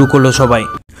চলতে শুরু করলো সবাই।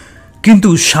 কিন্তু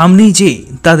সামনেই যে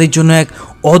তাদের জন্য এক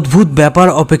অদ্ভুত ব্যাপার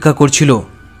অপেক্ষা করছিল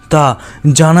তা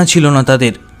জানা ছিল না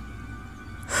তাদের।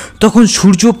 তখন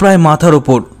সূর্য প্রায় মাথার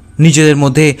ওপর। নিজেদের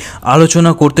মধ্যে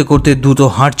আলোচনা করতে করতে দ্রুত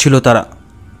হাঁটছিল তারা।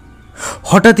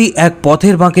 হঠাৎই এক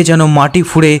পথের বাঁকে যেন মাটি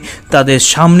ফুঁড়ে তাদের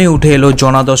সামনে উঠে এলো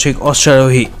জনাদশেক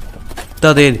অশ্বারোহী।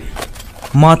 তাদের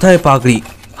মাথায় পাগড়ি,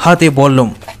 হাতে বল্লম,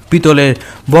 পিতলের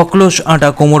বকলস আঁটা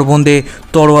কোমরবন্দে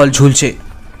তরোয়াল ঝুলছে।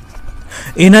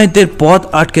 এনায়েতদের পথ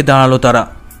আটকে দাঁড়ালো তারা।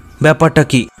 ব্যাপারটা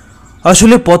কি?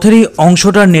 আসলে পথেরই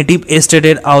অংশটার নেটিভ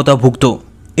এস্টেটের আওতাভুক্ত।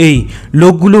 এই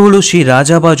লোকগুলো হলো সেই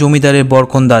রাজা বা জমিদারের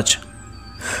বরকন্দাজ।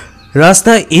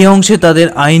 রাস্তায় এ অংশে তাদের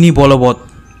আইনি বলবৎ।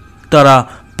 তারা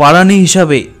পারানি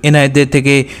হিসাবে এনায়েতদের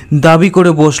থেকে দাবি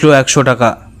করে বসলো 100 টাকা।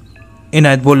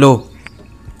 এনায়েত বলল,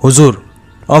 হুজুর,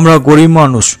 আমরা গরিব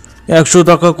মানুষ, 100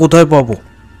 টাকা কোথায় পাবো?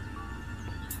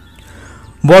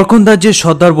 বরকন্দাজের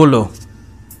সর্দার বলল,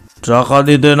 টাকা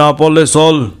দিতে না পারলে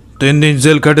চল 3 দিন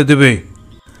জেল কেটে দেবে।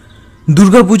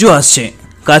 দুর্গাপুজো আসছে,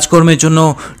 কাজকর্মের জন্য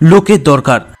লোকের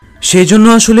দরকার। সেই জন্য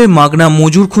আসলে মাগনা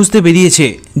মজুর খুঁজতে বেরিয়েছে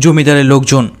জমিদারের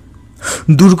লোকজন।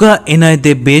 দুর্গা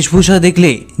এনায়েতদের বেশভূষা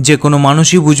দেখলে যে কোনো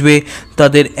মানুষই বুঝবে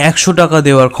তাদের 100 টাকা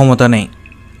দেওয়ার ক্ষমতা নেই।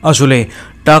 আসলে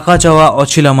টাকা চাওয়া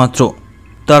অছিলা মাত্র।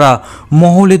 তারা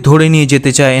মহলে ধরে নিয়ে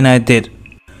যেতে চায় এনায়েতদের।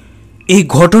 এই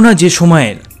ঘটনা যে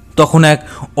সময়ের, তখন এক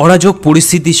অরাজক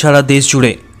পরিস্থিতি সারা দেশ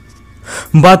জুড়ে।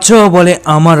 বাদশাহ বলে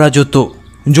আমার রাজত্ব,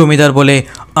 জমিদার বলে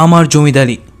আমার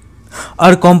জমিদারি,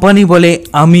 আর কোম্পানি বলে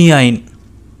আমি আইন।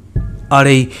 আর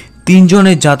এই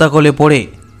তিনজনের জাতাকলে পড়ে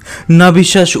না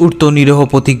বিশ্বাস উঠত নিরীহ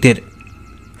পথিকদের।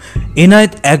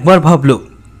 এনায়েত একবার ভাবল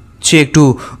সে একটু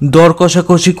দর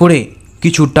কষাকষি করে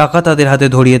কিছু টাকা তাদের হাতে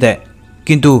ধরিয়ে দেয়,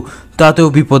 কিন্তু তাতেও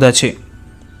বিপদ আছে।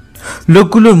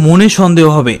 লোকগুলোর মনে সন্দেহ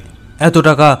হবে, এত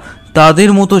টাকা তাদের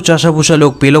মতো চাষাভুষা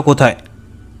লোক পেল কোথায়?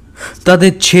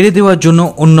 তাদের ছেড়ে দেওয়ার জন্য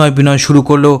অন্যায় বিনয় শুরু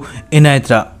করলো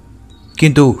এনায়েতরা,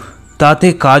 কিন্তু তাতে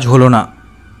কাজ হলো না।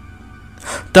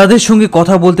 তাদের সঙ্গে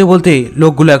কথা বলতে বলতে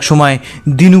লোকগুলো একসময়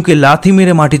দিনুকে লাথি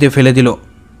মেরে মাটিতে ফেলে দিল।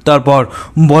 তারপর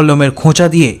বল্লমের খোঁচা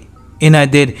দিয়ে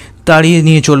এনায়েতদের তাড়িয়ে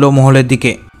নিয়ে চলল মহলের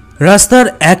দিকে। রাস্তার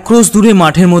 1 ক্রোশ দূরে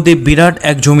মাঠের মধ্যে বিরাট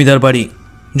এক জমিদার বাড়ি।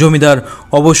 জমিদার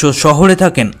অবশ্য শহরে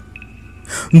থাকেন।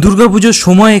 দুর্গাপুজোর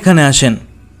সময় এখানে আসেন।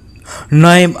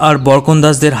 নায়েব আর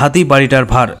বরকন্দাজদের হাতেই বাড়িটার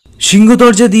ভার। সিংহ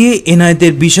দরজা দিয়ে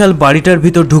এনায়েতদের বিশাল বাড়িটার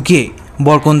ভিতর ঢুকিয়ে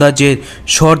বরকন্দাজের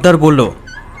সর্দার বলল,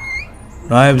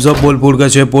 নায়েব জব্বলপুর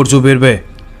গেছে, পরশু বেরবে,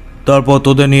 তারপর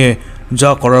তোদের নিয়ে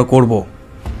যা করার করব।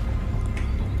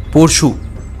 পরশু?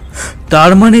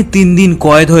 তার মানে 3 দিন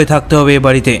কয়েদ হয়ে থাকতে হবে এ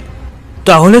বাড়িতে।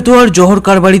 তাহলে তো আর জহর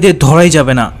কারবারিদের ধরাই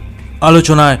যাবে না।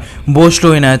 আলোচনায় বসলো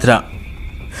এনায়েতরা।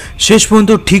 শেষ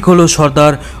পর্যন্ত ঠিক হলো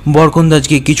সর্দার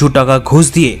বরকন্দাজকে কিছু টাকা ঘুষ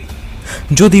দিয়ে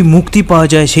যদি মুক্তি পাওয়া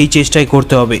যায় সেই চেষ্টাই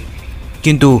করতে হবে।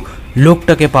 কিন্তু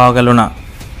লোকটাকে পাওয়া গেল না।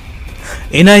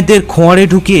 এনায়েতদের খোঁয়ারে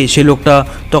ঢুকিয়ে সে লোকটা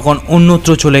তখন অন্যত্র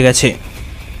চলে গেছে।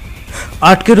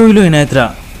 আটকে রইল এনায়েতরা।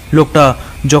 লোকটা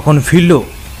যখন ফিরল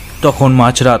তখন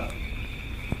মাঝরাত।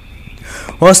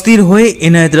 অস্থির হয়ে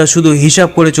এনায়েতরা শুধু হিসাব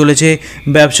করে চলেছে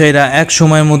ব্যবসায়ীরা এক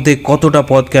সময়ের মধ্যে কতটা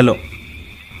পথ গেল।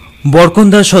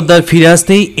 বরকন্দাজ সর্দার ফিরে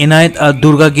আসতেই এনায়েত আর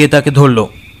দুর্গা গিয়ে তাকে ধরল।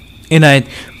 এনায়েত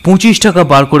 25 টাকা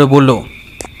বার করে বলল,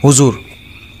 হুজুর,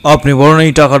 আপনি বরং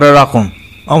এই টাকাটা রাখুন,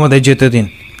 আমাদের যেতে দিন।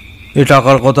 এই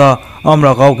টাকার কথা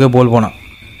আমরা কাউকে বলবো না।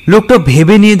 লোকটা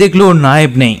ভেবে নিয়ে দেখলো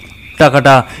নায়েব নেই।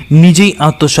 টাকাটা নিজেই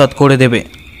আত্মসাৎ করে দেবে,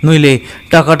 নইলে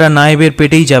টাকাটা নায়েবের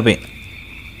পেটেই যাবে।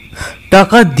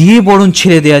 টাকা দিয়ে বরং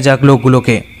ছেড়ে দেয়া যাক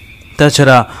লোকগুলোকে।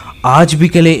 তাছাড়া আজ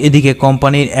বিকেলে এদিকে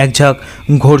কোম্পানির এক ঝাঁক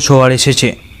ঘোড়সওয়ার এসেছে।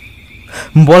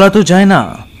 বলা তো যায় না,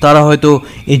 তারা হয়তো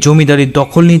এই জমিদারির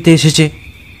দখল নিতে এসেছে।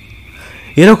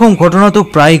 এরকম ঘটনা তো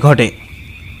প্রায় ঘটে।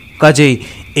 কাজেই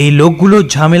এই লোকগুলোর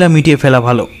ঝামেলা মিটিয়ে ফেলা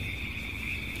ভালো।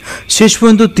 শেষ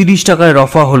পর্যন্ত 30 টাকায়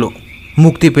রফা হলো।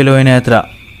 মুক্তি পেল এনায়েতরা।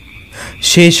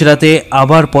 শেষ রাতে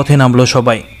আবার পথে নামলো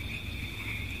সবাই।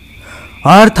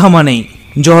 আর থামা নেই।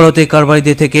 জহরতে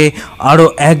কারবারিদের থেকে আরও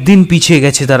 1 দিন পিছিয়ে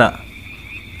গেছে তারা।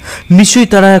 নিশ্চয়ই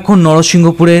তারা এখন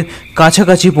নরসিংহপুরের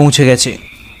কাছাকাছি পৌঁছে গেছে।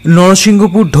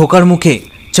 নরসিংহপুর ঢোকার মুখে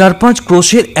 4-5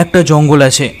 ক্রোশের একটা জঙ্গল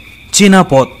আছে, চেনা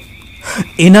পথ।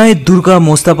 এনায়েত, দুর্গা,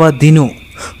 মোস্তাফা, দিনু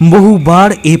বহুবার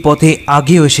এই পথে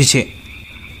আগেও এসেছে।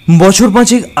 বছর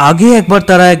 5 আগে একবার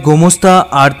তারা এক গোমস্তা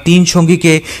আর 3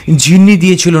 সঙ্গীকে ঝিন্নি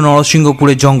দিয়েছিল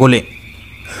নরসিংহপুরের জঙ্গলে।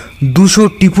 200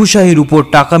 টিপু শাহির উপর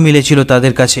টাকা মিলেছিল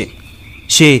তাদের কাছে।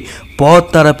 সে পথ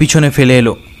তারা পিছনে ফেলে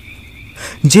এলো।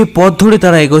 যে পথ ধরে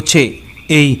তারা এগোচ্ছে,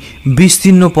 এই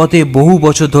বিস্তীর্ণ পথে বহু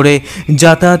বছর ধরে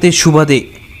যাতায়াতের সুবাদে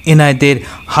এনায়েতদের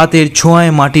হাতের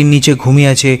ছোঁয়ায় মাটির নিচে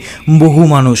ঘুমিয়ে আছে বহু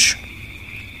মানুষ।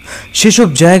 সেসব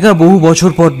জায়গা বহু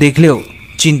বছর পর দেখলেও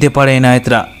চিনতে পারে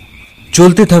এনায়েতরা।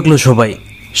 চলতে থাকলো সবাই।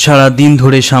 সারা দিন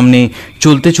ধরে সামনে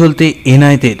চলতে চলতে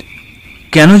এনায়েতের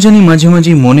কেন জানি মাঝে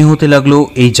মাঝে মনে হতে লাগলো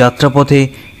এই যাত্রাপথে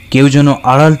কেউ যেন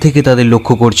আড়াল থেকে তাদের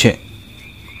লক্ষ্য করছে,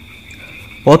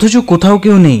 অথচ কোথাও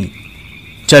কেউ নেই।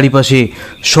 চারিপাশে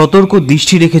সতর্ক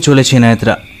দৃষ্টি রেখে চলেছে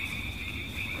এনায়েতরা।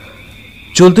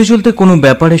 চলতে চলতে কোনো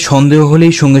ব্যাপারে সন্দেহ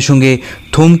হলেই সঙ্গে সঙ্গে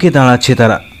থমকে দাঁড়াচ্ছে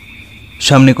তারা।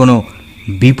 সামনে কোনো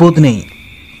বিপদ নেই,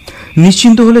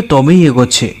 নিশ্চিন্ত হলে তবেই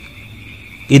এগোচ্ছে।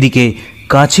 এদিকে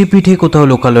কাছে পিঠে কোথাও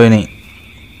লোকালয় নেই।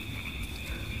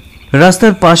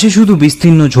 রাস্তার পাশে শুধু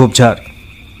বিস্তীর্ণ ঝোপঝাড়।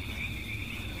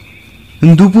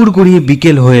 দুপুর গড়িয়ে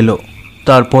বিকেল হয়ে এলো।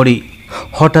 তারপরেই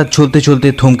হঠাৎ চলতে চলতে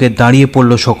থমকে দাঁড়িয়ে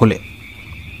পড়ল সকলে।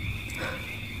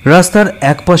 রাস্তার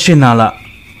এক পাশে নালা,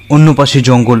 অন্য পাশে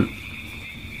জঙ্গল।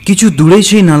 কিছু দূরে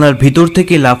সেই নালার ভিতর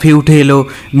থেকে লাফিয়ে উঠে এলো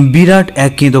বিরাট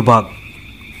এক কেঁদো বাঘ।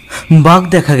 বাঘ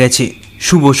দেখা গেছে,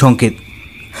 শুভ সংকেত।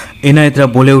 এনায়েতরা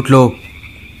বলে উঠল,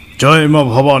 জয় মা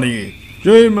ভবানী,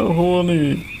 জয় মা ভবানী,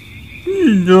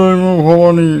 জয় মা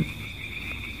ভবানী।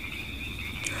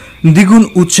 দ্বিগুণ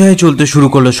উৎসাহে চলতে শুরু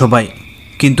করলো সবাই।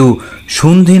 কিন্তু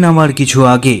সন্ধে নামার কিছু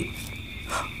আগে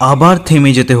আবার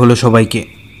থেমে যেতে হলো সবাইকে।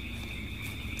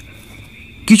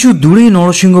 কিছু দূরেই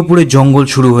নরসিংহপুরে জঙ্গল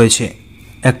শুরু হয়েছে।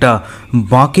 একটা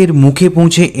বাঁকের মুখে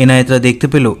পৌঁছে এনায়েতরা দেখতে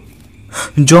পেল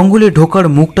জঙ্গলে ঢোকার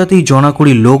মুখটাতেই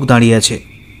জনাকড়ি লোক দাঁড়িয়ে আছে।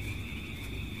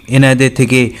 এনায়েতদের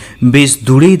থেকে বেশ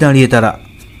দূরেই দাঁড়িয়ে তারা।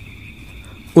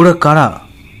 ওরা কারা?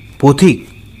 পথিক,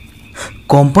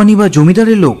 কোম্পানি বা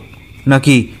জমিদারের লোক,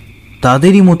 নাকি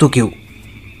তাদেরই মতো কেউ?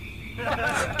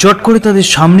 চট করে তাদের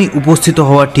সামনে উপস্থিত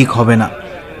হওয়া ঠিক হবে না।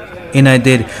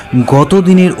 এনায়েতদের গত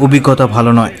দিনের অভিজ্ঞতা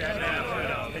ভালো নয়।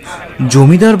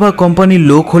 জমিদার বা কোম্পানির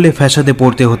লোক হলে ফ্যাসাদে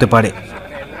পড়তে হতে পারে।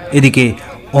 এদিকে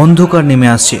অন্ধকার নেমে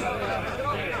আসছে।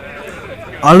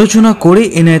 আলোচনা করে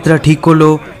এনায়েতরা ঠিক করলো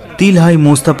তিলহাই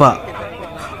মোস্তাফা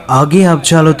আগে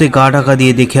আবছা আলোতে গা ঢাকা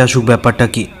দিয়ে দেখে আসুক ব্যাপারটা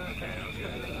কি।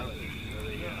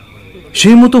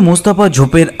 সেই মতো মোস্তাফা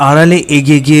ঝোপের আড়ালে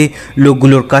এগিয়ে গিয়ে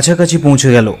লোকগুলোর কাছাকাছি পৌঁছে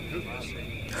গেল।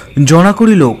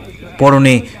 জনাকড়ি লোক,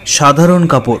 পরনে সাধারণ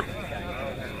কাপড়,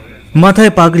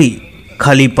 মাথায় পাগড়ি,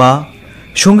 খালি পা,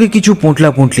 সঙ্গে কিছু পোঁটলা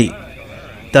পুঁটলি।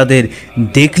 তাদের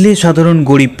দেখলে সাধারণ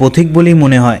গরিব পথিক বলেই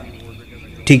মনে হয়,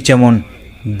 ঠিক যেমন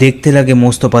দেখতে লাগে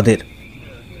মোস্তফাদের।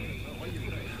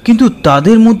 কিন্তু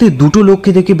তাদের মধ্যে দুটো লোককে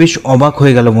দেখে বেশ অবাক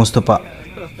হয়ে গেল মোস্তফা।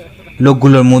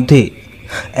 লোকগুলোর মধ্যে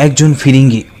একজন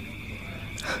ফিরিঙ্গি।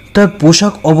 তার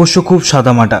পোশাক অবশ্য খুব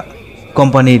সাদামাটা,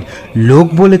 কোম্পানির লোক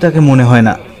বলে তাকে মনে হয়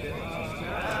না।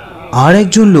 আর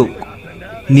একজন লোক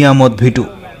নিয়ামত ভিটু,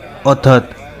 অর্থাৎ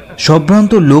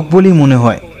সম্ভ্রান্ত লোক বলেই মনে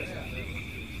হয়।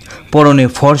 পরনে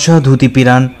ফর্সা ধুতি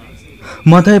পিরান,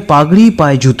 মাথায় পাগড়ি,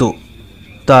 পায়ে জুতো,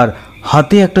 তার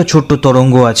হাতে একটা ছোট্ট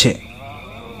তরঙ্গ আছে।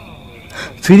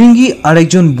 ফিরিঙ্গি আর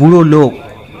একজন বুড়ো লোক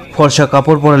ফর্সা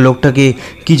কাপড় পরা লোকটাকে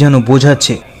কি যেন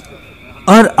বোঝাচ্ছে,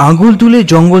 আর আঙুল তুলে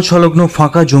জঙ্গল সংলগ্ন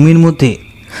ফাঁকা জমির মধ্যে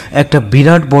একটা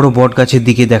বিরাট বড় বটগাছের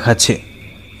দিকে দেখাচ্ছে।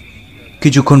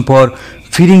 কিছুক্ষণ পর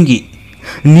ফিরিঙ্গি,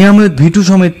 নিয়ামত ভিটু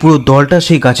সমেত পুরো দলটা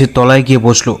সেই গাছের তলায় গিয়ে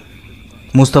বসল।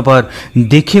 মুস্তাফার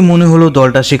দেখে মনে হলো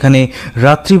দলটা সেখানে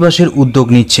রাত্রিবাসের উদ্যোগ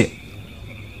নিচ্ছে।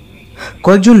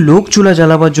 কয়েকজন লোক চুলা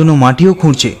জ্বালাবার জন্য মাটিও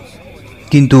খুঁড়ছে,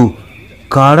 কিন্তু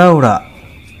কারা ওরা?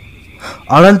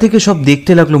 আড়াল থেকে সব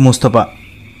দেখতে লাগলো মুস্তাফা।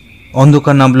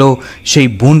 অন্ধকার নামলো সেই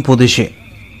বন প্রদেশে।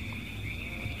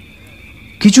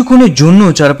 কিছুক্ষণের জন্য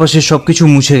চারপাশে সবকিছু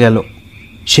মুছে গেল।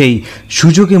 সেই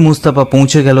সুযোগে মুস্তাফা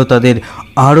পৌঁছে গেল তাদের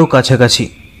আরও কাছাকাছি।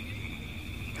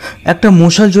 একটা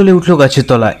মশাল জ্বলে উঠল গাছের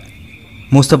তলায়।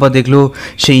 মুস্তাফা দেখল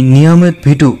সেই নিয়ামত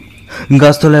ভিটু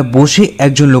গাছতলায় বসে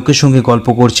একজন লোকের সঙ্গে গল্প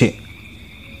করছে,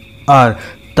 আর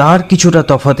তার কিছুটা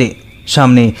তফাতে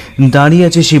সামনে দাঁড়িয়ে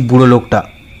আছে সেই বুড়ো লোকটা।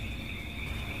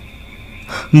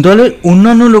 দলের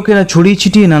অন্যান্য লোকেরা ছড়িয়ে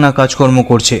ছিটিয়ে নানা কাজকর্ম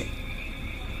করছে।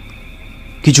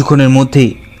 কিছুক্ষণের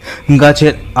মধ্যেই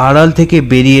গাছের আড়াল থেকে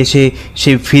বেরিয়ে এসে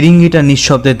সেই ফিরিঙ্গিটা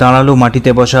নিঃশব্দে দাঁড়ালো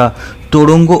মাটিতে বসা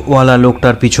তোরঙ্গওয়ালা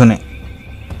লোকটার পিছনে।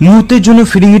 মুহূর্তের জন্য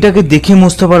ফিরিঙ্গিটাকে দেখে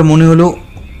মোস্তফার মনে হলো,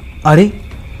 আরে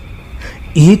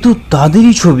এ তো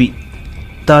তাদেরই ছবি।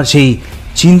 তার সেই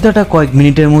চিন্তাটা কয়েক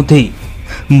মিনিটের মধ্যেই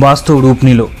বাস্তব রূপ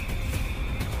নিল।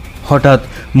 হঠাৎ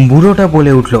বুড়োটা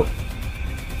বলে উঠল,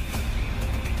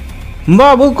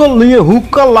 বাবু को लिए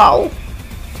हुक्का लाओ।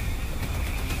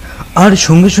 আর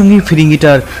সঙ্গে সঙ্গে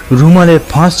ফিরিঙ্গিটার রুমালের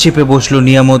ফাঁস চেপে বসলো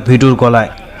নিয়ামত ভিটুর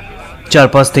গলায়।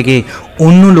 চারপাশ থেকে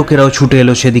অন্য লোকেরাও ছুটে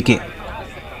এলো সেদিকে।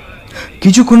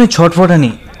 কিছুক্ষণে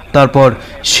ছটফটানি, তারপর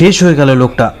শেষ হয়ে গেল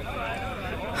লোকটা।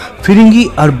 ফিরিঙ্গি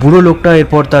আর বুড়ো লোকটা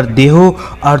এরপর তার দেহ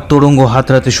আর তোরঙ্গ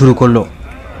হাতড়াতে শুরু করলো।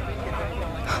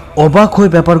 অবাক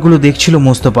হয়ে ব্যাপারগুলো দেখছিল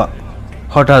মোস্তফা।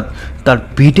 হঠাৎ তার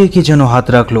পিঠে কে যেন হাত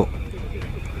রাখলো।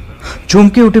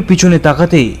 চমকে উঠে পিছনে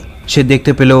তাকাতেই সে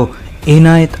দেখতে পেল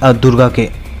এনায়েত আর দুর্গাকে।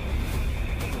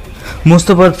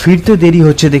 মোস্তফার ফিরতে দেরি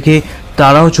হচ্ছে দেখে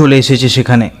তারাও চলে এসেছে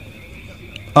সেখানে,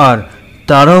 আর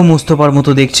তারাও মোস্তফার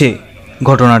মতো দেখছে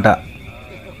ঘটনাটা।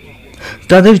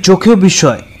 তাদের চোখেও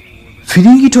বিস্ময়,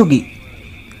 ফিরিঙ্গি ঠগি,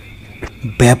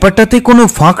 ব্যাপারটাতে কোনো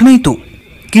ফাঁক নেই তো।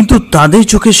 কিন্তু তাদের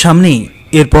চোখের সামনেই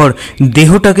এরপর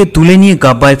দেহটাকে তুলে নিয়ে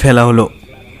গাব্বায় ফেলা হলো।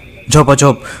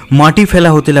 ঝপাঝপ মাটি ফেলা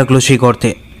হতে লাগলো সেই গর্তে।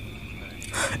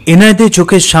 এনায়েতের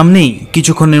চোখের সামনেই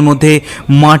কিছুক্ষণের মধ্যে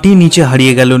মাটি নিচে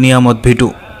হারিয়ে গেল নিয়ামত ভেটু।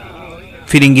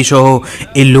 ফিরিঙ্গি সহ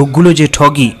এই লোকগুলো যে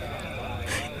ঠগি,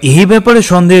 এই ব্যাপারে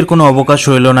সন্দেহের কোনো অবকাশ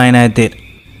রইল না এনায়েতের।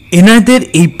 এনায়েতের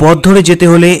এই পথ ধরে যেতে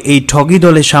হলে এই ঠগি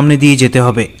দলের সামনে দিয়ে যেতে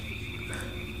হবে।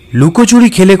 লুকোচুরি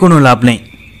খেলে কোনো লাভ নেই।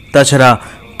 তাছাড়া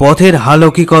পথের হাল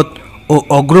হকিকত ও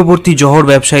অগ্রবর্তী জহর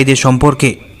ব্যবসায়ীদের সম্পর্কে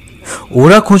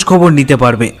ওরা খোঁজখবর নিতে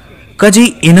পারবে। কাজেই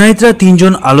এনায়েতরা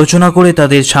তিনজন আলোচনা করে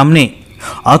তাদের সামনে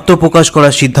আত্মপ্রকাশ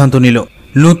করার সিদ্ধান্ত নিল।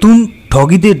 নতুন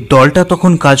ঠগিদের দলটা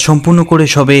তখন কাজ সম্পূর্ণ করে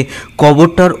সবে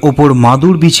কবরটার ওপর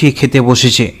মাদুর বিছিয়ে খেতে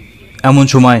বসেছে। এমন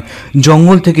সময়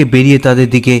জঙ্গল থেকে বেরিয়ে তাদের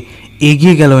দিকে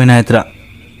এগিয়ে গেল এনায়েতরা।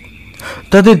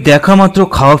 তাদের দেখা মাত্র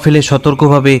খাওয়া ফেলে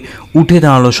সতর্কভাবে উঠে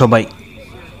দাঁড়ালো সবাই।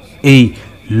 এই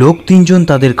লোক তিনজন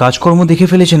তাদের কাজকর্ম দেখে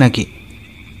ফেলেছে নাকি?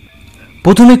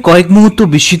 প্রথমে কয়েক মুহূর্ত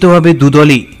বিস্মিতভাবে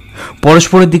দুদলই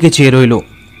পরস্পরের দিকে চেয়ে রইল।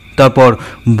 তারপর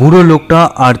বুড়ো লোকটা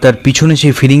আর তার পিছনে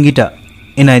সেই ফিরিঙ্গিটা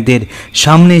এনায়েতের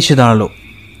সামনে এসে দাঁড়ালো।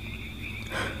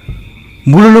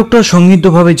 বুড়ো লোকটা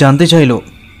সংদিগ্ধভাবে জানতে চাইল,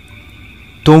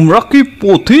 তোমরা কি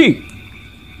পথিক?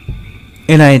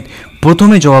 এনায়েত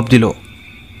প্রথমে জবাব দিল,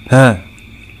 হ্যাঁ।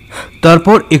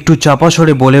 তারপর একটু চাপা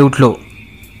স্বরে বলে উঠল,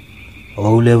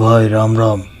 ওলে ভাই রাম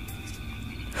রাম।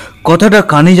 কথাটা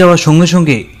কানে যাওয়ার সঙ্গে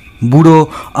সঙ্গে বুড়ো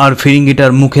আর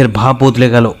ফিরিঙ্গিটার মুখের ভাব বদলে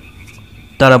গেল।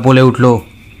 তারা বলে উঠল,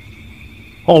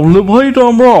 ওলে ভাই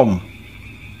রাম রাম,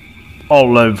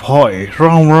 ওলে ভাই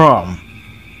রাম রাম।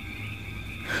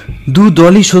 দু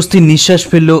দলই স্বস্তির নিঃশ্বাস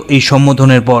ফেলল এই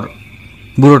সম্বোধনের পর।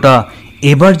 বুড়োটা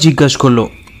এবার জিজ্ঞাসা করল,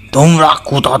 তোমরা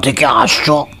কোথা থেকে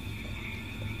আসছো?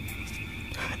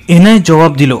 এনায়েত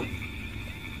জবাব দিল,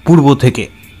 পূর্ব থেকে।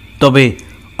 তবে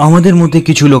আমাদের মধ্যে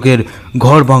কিছু লোকের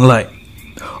ঘর বাংলায়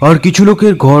আর কিছু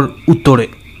লোকের ঘর উত্তরে।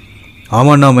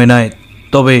 আমার নাম এনায়েত,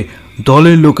 তবে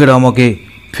দলের লোকেরা আমাকে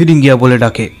ফিরিঙ্গিয়া বলে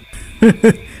ডাকে।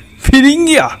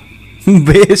 ফিরিঙ্গিয়া,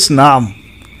 বেশ নাম।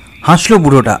 হাসল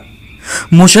বুড়োটা।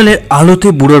 মশালের আলোতে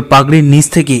বুড়োর পাগড়ির নিচ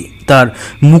থেকে তার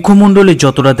মুখমণ্ডলে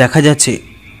যতটা দেখা যাচ্ছে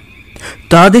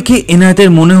তা দেখে এনায়েতের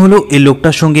মনে হলো এই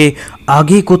লোকটার সঙ্গে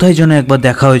আগে কোথায় যেন একবার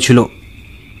দেখা হয়েছিল।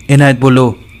 এনায়েত বলল,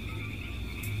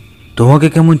 তোমাকে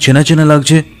কেমন চেনা চেনা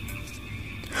লাগছে?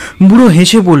 বুড়ো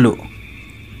হেসে বলল,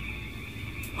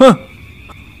 হ্যাঁ,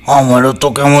 আমারও তো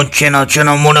কেমন চেনা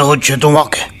চেনা মনে হচ্ছে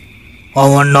তোমাকে।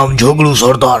 আমার নাম ঝগড়ু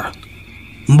সর্দার,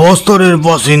 বস্তরের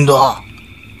বাসিন্দা।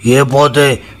 এ পথে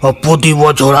প্রতি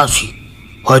বছর আসি।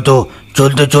 হয়তো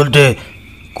চলতে চলতে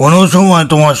কোনো সময়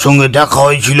তোমার সঙ্গে দেখা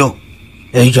হয়েছিল,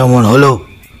 এই যেমন হলো।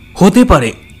 হতে পারে।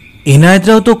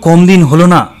 এনায়েতরাও তো কম দিন হলো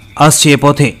না আসছে এ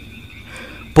পথে।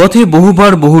 পথে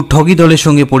বহুবার বহু ঠগি দলের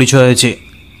সঙ্গে পরিচয় হয়েছে।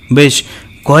 বেশ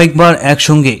কয়েকবার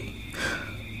একসঙ্গে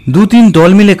দু তিন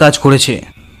দল মিলে কাজ করেছে।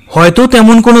 হয়তো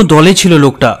তেমন কোনো দলে ছিল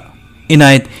লোকটা।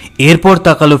 এনায়েত এরপর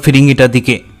তাকালো ফিরিঙ্গিটার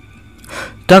দিকে।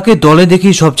 তাকে দলে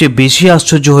দেখেই সবচেয়ে বেশি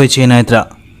আশ্চর্য হয়েছে এনায়েতরা।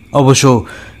 অবশ্য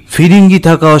ফিরিঙ্গি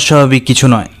থাকা অস্বাভাবিক কিছু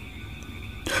নয়,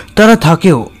 তারা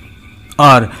থাকেও।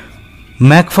 আর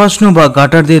ম্যাকফাসনো বা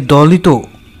গাটারদের দলই তো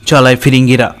চালায়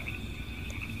ফিরিঙ্গিরা।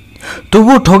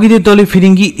 তবুও ঠগিদের দলে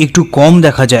ফিরিঙ্গি একটু কম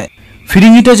দেখা যায়।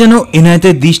 ফিরিঙ্গিটা যেন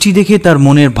এনায়েতের দৃষ্টি দেখে তার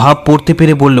মনের ভাব পড়তে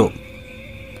পেরে বলল,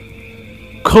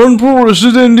 খানপুর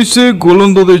রেসিডেন্সিতে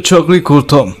গোলন্দাজের চাকরি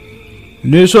করতাম।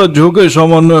 নেশার ঝোঁকে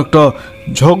সামান্য একটা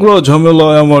ঝগড়া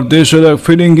ঝামেলায় আমার দেশের এক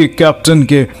ফিরিঙ্গি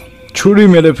ক্যাপ্টেনকে ছুরি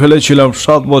মেরে ফেলেছিলাম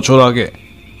 7 বছর আগে।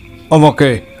 আমাকে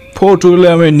ফোর্ট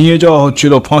উইলিয়ামে নিয়ে যাওয়া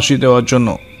হচ্ছিল ফাঁসি দেওয়ার জন্য।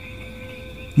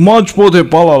 মাঝপথে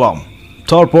পালালাম,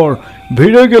 তারপর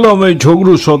ভিড়ে গেলাম এই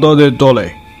ঝগড়ু সর্দারদের দলে।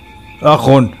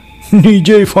 এখন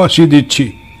নিজেই ফাঁসি দিচ্ছি।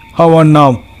 আমার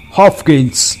নাম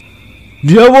হফকিন্স।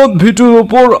 নিয়ামত ভিটুর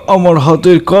ওপর আমার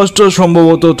হাতের কাজটা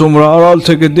সম্ভবত তোমরা আড়াল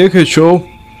থেকে দেখেছো।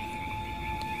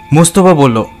 মোস্তফা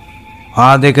বলল,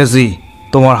 হ্যাঁ দেখেছি,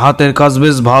 তোমার হাতের কাজ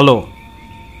বেশ ভালো।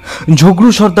 ঝগড়ু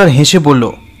সর্দার হেসে বলল,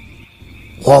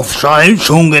 হফ সাহেব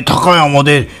সঙ্গে থাকায়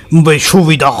আমাদের বেশ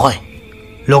সুবিধা হয়।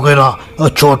 লোকেরা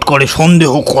চট করে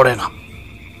সন্দেহ করে না।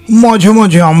 মাঝে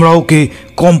মাঝে আমরা ওকে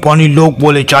কোম্পানির লোক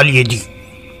বলে চালিয়ে দিই।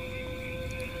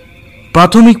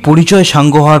 প্রাথমিক পরিচয়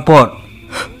সাঙ্গ হওয়ার পর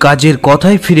কাজের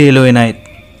কথায় ফিরে এলো এনায়েত।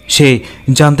 সে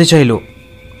জানতে চাইল,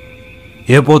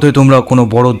 এ পথে তোমরা কোনো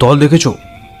বড় দল দেখেছ?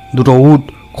 2 উট,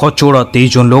 খচ্চর আর 23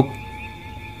 জন লোক।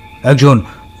 একজন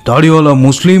দাড়িওয়ালা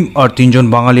মুসলিম আর 3 জন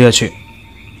বাঙালি আছে,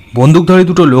 বন্দুকধারী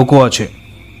 2টো লোকও আছে।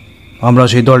 আমরা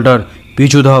সেই দলটার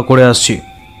পিছু ধাওয়া করে আসছি।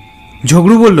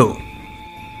 ঝগড়ু বলল,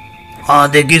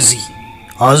 দেখেছি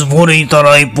আজ ভোরেই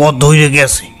তারা এই পথ ধরে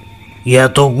গেছে।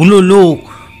 এতগুলো লোক,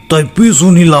 তাই পিছু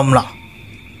নিলাম না।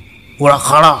 ওরা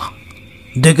খাড়া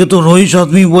দেখে তো রইস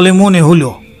আদমি বলে মনে হলো।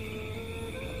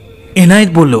 এনায়েত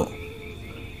বলল,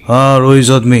 হ্যাঁ, রইস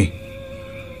আদমি।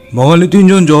 বাঙালি 3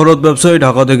 জন জহরত ব্যবসায়ী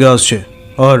ঢাকা থেকে আসছে,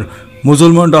 আর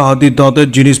মুসলমানটা হাতির দাঁতের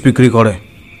জিনিস বিক্রি করে।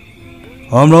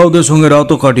 আমরা ওদের সঙ্গে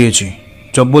রাতও কাটিয়েছি।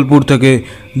 জব্বলপুর থেকে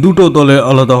 2টো দলে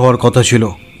আলাদা হওয়ার কথা ছিল,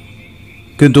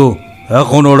 কিন্তু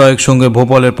এখন ওরা একসঙ্গে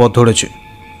ভোপালের পথ ধরেছে।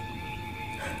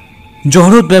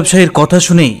 জহরত ব্যবসায়ীর কথা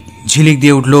শুনেই ঝিলিক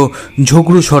দিয়ে উঠল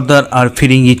ঝগড়ু সর্দার আর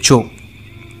ফিরিঙ্গির চোখ।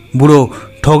 বুড়ো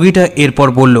ঠগিটা এরপর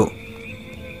বলল,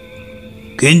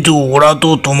 কিন্তু ওরা তো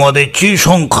তোমাদের চেয়ে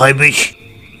সংখ্যায় বেশি,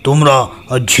 তোমরা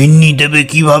ঝিন্নি দেবে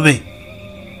কিভাবে?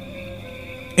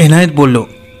 এনায়েত বলল,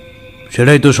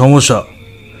 সেটাই তো সমস্যা।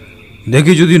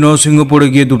 দেখি যদি নরসিংহপুরে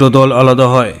গিয়ে 2টো দল আলাদা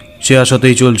হয়, সে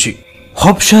আশাতেই চলছি।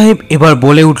 হব সাহেব এবার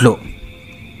বলে উঠল,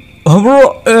 আমরা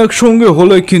একসঙ্গে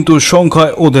হলে কিন্তু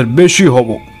সংখ্যায় ওদের বেশি হব।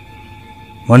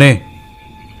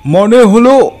 মানে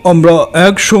হলো আমরা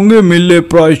একসঙ্গে মিললে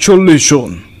প্রায় 40 জন।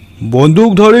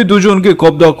 বন্দুকধারী 2 জনকে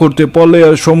কবজা করতে পারলে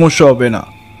আর সমস্যা হবে না।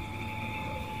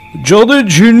 যাদের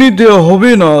ঝিন্নি দেওয়া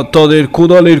হবে না তাদের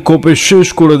কোদালের কোপে শেষ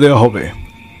করে দেওয়া হবে।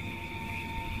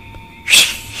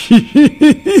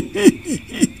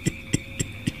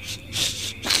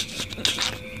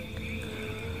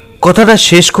 কথাটা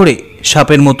শেষ করে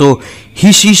সাপের মতো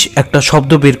হিস হিস একটা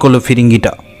শব্দ বের করলো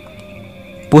ফিরিঙ্গিটা।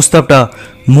 প্রস্তাবটা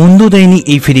মন্দ দেয়নি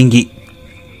এই ফিরিঙ্গি।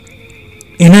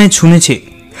 এনায়েত শুনেছে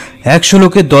 100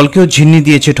 লোকের দলকেও ঝিন্নি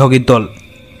দিয়েছে ঠগের দল।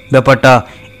 ব্যাপারটা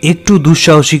একটু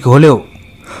দুঃসাহসিক হলেও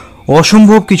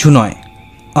অসম্ভব কিছু নয়।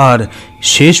 আর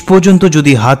শেষ পর্যন্ত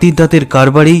যদি হাতির দাঁতের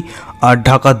কারবারি আর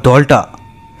ঢাকার দলটা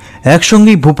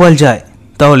একসঙ্গেই ভোপাল যায়,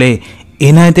 তাহলে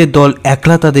এনায়েতের দল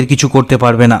একলা তাদের কিছু করতে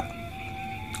পারবে না।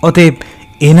 অতএব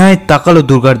এনায়েত তাকালো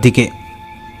দুর্গার দিকে।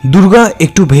 দুর্গা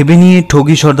একটু ভেবে নিয়ে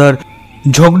ঠগি সর্দার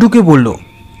ঝগড়ুকে বলল,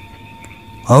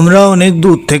 আমরা অনেক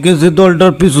দূর থেকে যে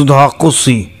দলটার পিছু ধাওয়া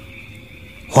করছি,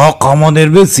 হক আমাদের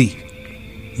বেশি।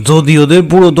 যদি ওদের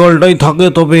পুরো দলটাই থাকে,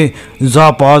 তবে যা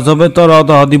পাওয়া যাবে তার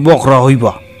আধা বকরা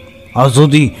হইবা। আর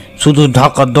যদি শুধু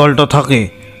ঢাকার দলটা থাকে,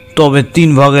 তবে 3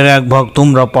 ভাগের 1 ভাগ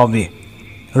তোমরা পাবে।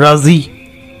 রাজি?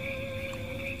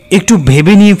 একটু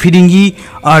ভেবে নিয়ে ফিরিঙ্গি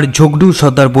আর ঝগড়ু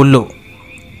সর্দার বলল,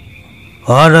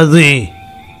 হ্যাঁ রাজি।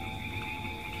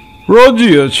 রাজি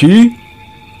আছি।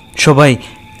 সবাই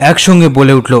একসঙ্গে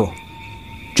বলে উঠল,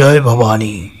 জয়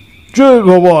ভবানী, জয়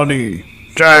ভবানী,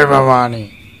 জয় ভবানী।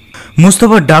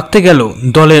 মুস্তাফা ডাকতে গেল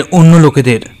দলের অন্য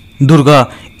লোকেদের। দুর্গা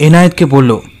এনায়েতকে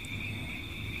বলল,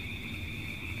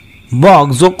 বাঘ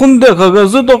যখন দেখা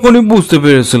গেছে তখনই বুঝতে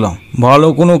পেরেছিলাম ভালো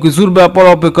কোনো কিছুর ব্যাপার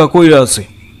অপেক্ষা কইরা আছে।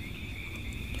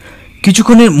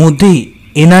 কিছুক্ষণের মধ্যেই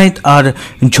এনায়েত আর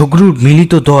ঝগড়ুর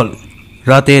মিলিত দল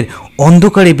রাতের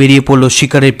অন্ধকারে বেরিয়ে পড়ল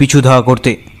শিকারের পিছু ধাওয়া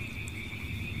করতে।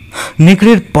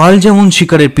 নেকড়ের পাল যেমন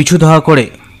শিকারের পিছু ধাওয়া করে,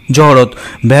 জহরত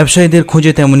ব্যবসায়ীদের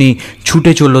খোঁজে তেমনি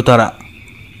ছুটে চলল তারা।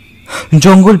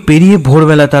 জঙ্গল পেরিয়ে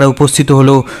ভোরবেলা তারা উপস্থিত হল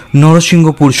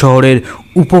নরসিংহপুর শহরের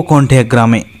উপকণ্ঠে এক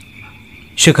গ্রামে।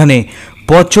 সেখানে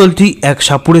পথ চলতি এক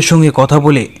সাপুড়ের সঙ্গে কথা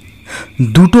বলে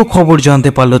 2টো খবর জানতে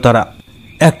পারল তারা।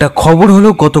 একটা খবর হলো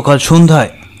গতকাল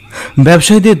সন্ধ্যায়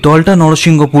ব্যবসায়ীদের দলটা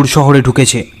নরসিংহপুর শহরে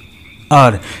ঢুকেছে।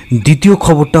 আর দ্বিতীয়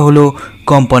খবরটা হলো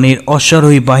কোম্পানির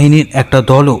অশ্বারোহী বাহিনীর একটা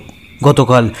দলও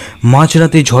গতকাল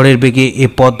মাঝরাতে ঝড়ের বেগে এ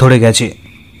পথ ধরে গেছে।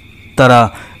 তারা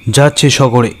যাচ্ছে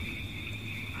শহরে।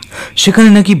 সেখানে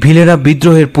নাকি ভিলেরা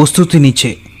বিদ্রোহের প্রস্তুতি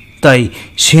নিচ্ছে, তাই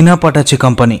সেনা পাঠাচ্ছে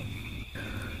কোম্পানি।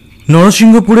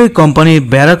 নরসিংহপুরে কোম্পানির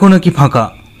ব্যারাকও নাকি ফাঁকা,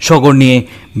 শহর নিয়ে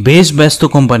বেশ ব্যস্ত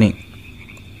কোম্পানি।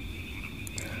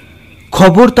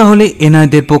 খবর তাহলে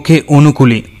এনায়েতের পক্ষে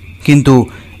অনুকূলী, কিন্তু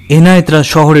এনায়েতরা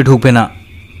শহরে ঢুকবে না।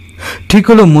 ঠিক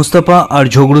হলো মুস্তাফা আর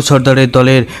ঝগড়ু সর্দারের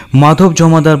দলের মাধব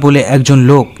জমাদার বলে একজন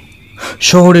লোক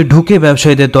শহরে ঢুকে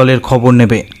ব্যবসায়ীদের দলের খবর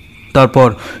নেবে। তারপর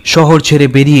শহর ছেড়ে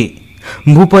বেরিয়ে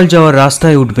ভোপাল যাওয়ার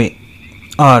রাস্তায় উঠবে।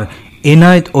 আর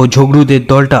এনায়েত ও ঝগড়ুদের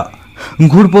দলটা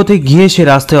ঘুরপথে গিয়ে সে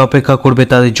রাস্তায় অপেক্ষা করবে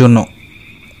তাদের জন্য।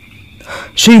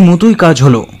 সেই মতোই কাজ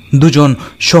হলো। 2 জন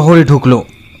শহরে ঢুকলো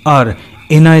আর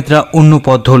এনায়েতরা অন্য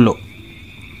পথ ধরল।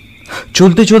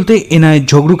 চলতে চলতে এনায়েত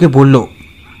ঝগড়ুকে বলল,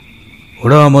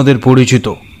 ওরা আমাদের পরিচিত,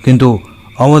 কিন্তু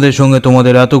আমাদের সঙ্গে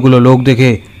তোমাদের এতগুলো লোক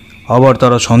দেখে আবার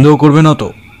তারা সন্দেহ করবে না তো?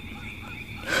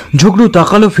 ঝগড়ু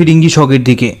তাকালো ফিরিঙ্গি শখের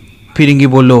দিকে। ফিরিঙ্গি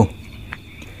বলল,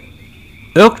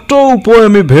 একটা উপায়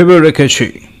আমি ভেবে রেখেছি।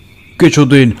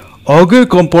 কিছুদিন আগে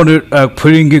কোম্পানির এক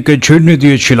ফিরিঙ্গিকে ঝিন্নি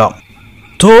দিয়েছিলাম।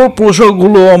 তো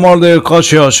পোশাকগুলো আমাদের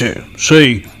কাছে আসে, সেই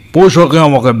পোশাকে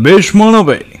আমাকে বেশ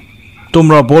মানাবে।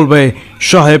 তোমরা বলবে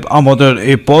সাহেব আমাদের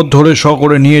এই পথ ধরে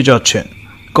শহরে নিয়ে যাচ্ছেন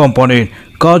কোম্পানির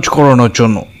কাজ করানোর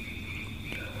জন্য।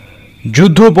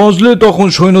 যুদ্ধ বাজলে তখন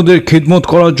সৈন্যদের খিদমত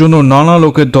করার জন্য নানা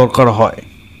লোকের দরকার হয়,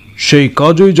 সেই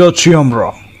কাজেই যাচ্ছি আমরা।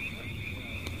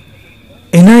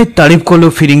 এনায়েত তারিফ করলো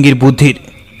ফিরিঙ্গির বুদ্ধির।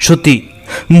 সত্যি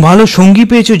ভালো সঙ্গী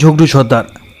পেয়েছে ঝগড়ু সর্দার।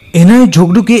 এনায়েত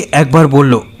ঝগড়ুকে একবার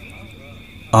বলল,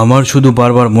 আমার শুধু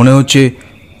বারবার মনে হচ্ছে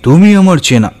তুমি আমার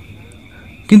চেনা,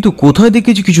 কিন্তু কোথায়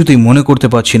দেখেছি কিছুতেই মনে করতে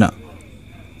পারছি না।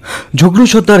 ঝগড়ু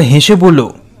সর্দার হেসে বলল,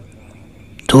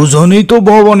 দুজনেই তো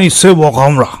ভবানীর সেবক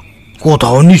আমরা,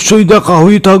 কোথাও নিশ্চয়ই দেখা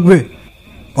হয়ে থাকবে,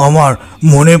 আমার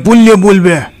মনে পড়লে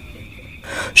বলবে।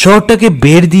 শহরটাকে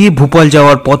বের দিয়ে ভোপাল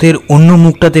যাওয়ার পথের অন্য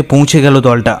মুখটাতে পৌঁছে গেল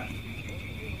দলটা।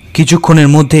 কিছুক্ষণের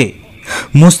মধ্যে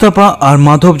মোস্তাফা আর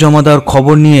মাধব জমাদার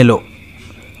খবর নিয়ে এলো।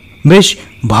 বেশ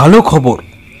ভালো খবর,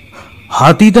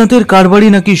 হাতি দাঁতের কারবারি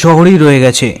নাকি শহরেই রয়ে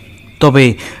গেছে। তবে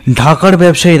ঢাকার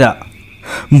ব্যবসায়ীরা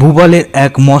ভোপালের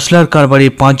এক মশলার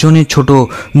কারবারির 5 জনের ছোট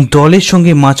দলের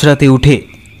সঙ্গে মাঝরাতে উঠে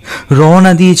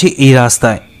রওনা দিয়েছে এই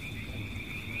রাস্তায়।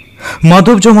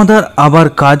 মাধব জমাদার আবার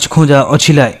কাজ খোঁজা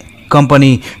অছিলায় কোম্পানি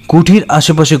কুঠির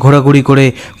আশেপাশে ঘোরাঘুরি করে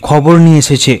খবর নিয়ে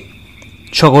এসেছে।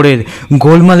 শহরের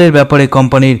গোলমালের ব্যাপারে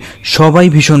কোম্পানির সবাই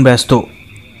ভীষণ ব্যস্ত।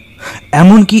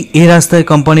 এমনকি এ রাস্তায়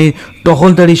কোম্পানির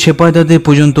টহলদারি সেপাইদারদের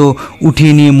পর্যন্ত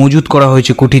উঠিয়ে নিয়ে মজুত করা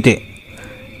হয়েছে কুঠিতে।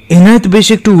 এনায়েত বেশ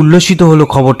একটু উল্লসিত হলো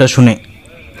খবরটা শুনে।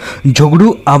 ঝগড়ু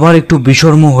আবার একটু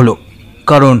বিষর্ম হলো,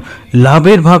 কারণ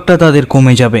লাভের ভাগটা তাদের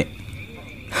কমে যাবে।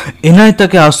 এনায়েত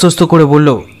তাকে আশ্বস্ত করে বলল,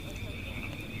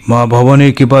 মা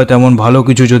ভবানীর কৃপায় তেমন ভালো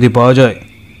কিছু যদি পাওয়া যায়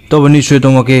তবে নিশ্চয়ই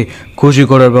তোমাকে খুশি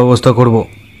করার ব্যবস্থা করব।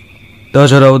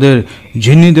 তাছাড়া ওদের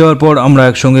ঝিন্নি দেওয়ার পর আমরা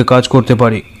একসঙ্গে কাজ করতে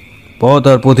পারি, পথ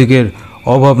আর পথিকের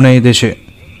অভাব নেই দেশে।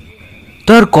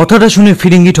 তার কথাটা শুনে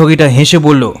ফিরিঙ্গি ঠগিটা হেসে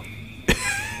বলল,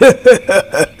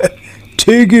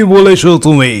 ঠিকই বলেছ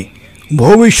তুমি,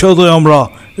 ভবিষ্যতে আমরা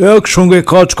একসঙ্গে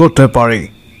কাজ করতে পারি।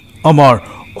 আমার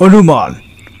অনুমান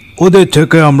ওদের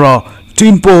থেকে আমরা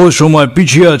 3 প্রহর সময়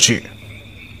পিছিয়ে আছি।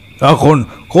 এখন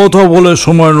কথা বলে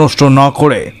সময় নষ্ট না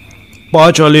করে পা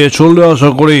চালিয়ে চললে আশা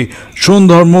করি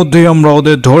সন্ধ্যার মধ্যেই আমরা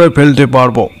ওদের ধরে ফেলতে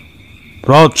পারবো।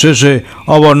 রাত শেষে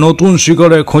আবার নতুন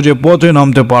শিকারের খোঁজে পথে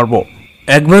নামতে পারবো।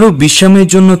 একবারও বিশ্রামের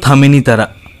জন্য থামেনি তারা।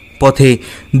 পথে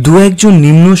 2-1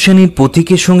 নিম্ন শ্রেণীর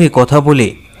পথিকের সঙ্গে কথা বলে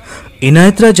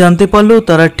এনায়েতরা জানতে পারল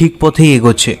তারা ঠিক পথেই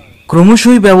এগোচ্ছে।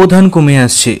 ক্রমশই ব্যবধান কমে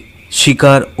আসছে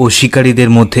শিকার ও শিকারীদের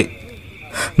মধ্যে।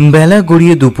 বেলা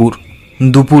গড়িয়ে দুপুর,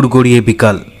 দুপুর গড়িয়ে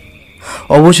বিকাল।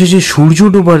 অবশেষে সূর্য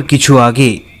ডোবার কিছু আগে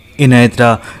এনায়েতরা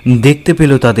দেখতে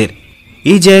পেল তাদের।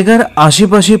 এই জায়গার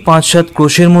আশেপাশে 5-7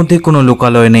 ক্রোশের মধ্যে কোনো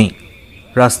লোকালয় নেই।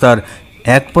 রাস্তার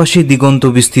এক পাশে দিগন্ত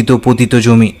বিস্তৃত পতিত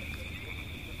জমি,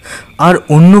 আর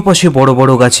অন্য পাশে বড়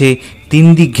বড় গাছে 3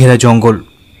 দিক ঘেরা জঙ্গল।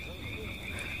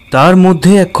 তার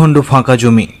মধ্যে একখণ্ড ফাঁকা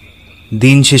জমি।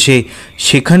 দিন শেষে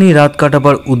সেখানেই রাত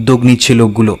কাটাবার উদ্যোগ নিচ্ছে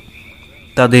লোকগুলো।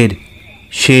 তাদের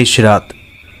শেষ রাত।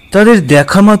 তাদের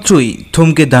দেখা মাত্রই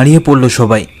থমকে দাঁড়িয়ে পড়ল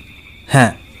সবাই।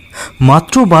 হ্যাঁ,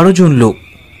 মাত্র 12 জন লোক,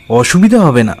 অসুবিধা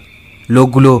হবে না।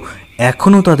 লোকগুলো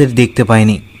এখনও তাদের দেখতে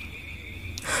পায়নি।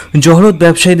 জহরত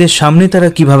ব্যবসায়ীদের সামনে তারা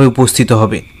কিভাবে উপস্থিত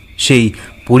হবে সেই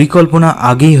পরিকল্পনা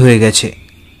আগেই হয়ে গেছে।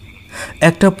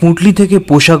 একটা পুঁটলি থেকে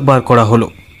পোশাক বার করা হলো।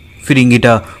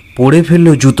 ফিরিঙ্গিটা পরে ফেলল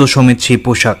জুতো সমেত সেই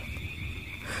পোশাক।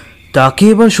 তাকে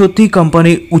এবার সত্যিই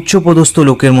কোম্পানির উচ্চপদস্থ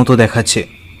লোকের মতো দেখাচ্ছে।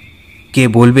 কে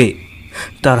বলবে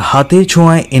তার হাতের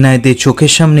ছোঁয়ায় এনায়েতদের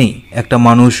চোখের সামনেই একটা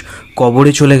মানুষ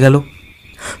কবরে চলে গেল।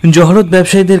 জহরত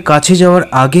ব্যবসায়ীদের কাছে যাওয়ার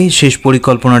আগে শেষ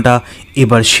পরিকল্পনাটা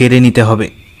এবার সেরে নিতে হবে।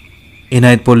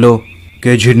 এনায়েত বলল,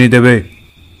 কে ঝিন্নি দেবে?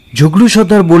 ঝগড়ু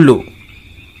সর্দার বলল,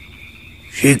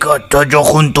 শিকারটা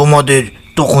যখন তোমাদের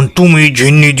তখন তুমি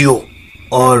ঝিন্নি দিও,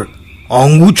 আর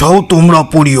আঙ্গুছাও তোমরা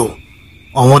পড়িও।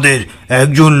 আমাদের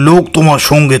একজন লোক তোমার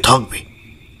সঙ্গে থাকবে।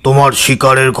 তোমার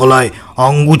শিকারের গলায়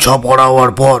আঙ্গুছা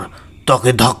পড়াবার পর তাকে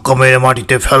ধাক্কা মেরে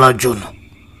মাটিতে ফেলার জন্য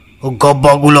ও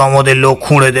গব্বাগুলো আমাদের লোক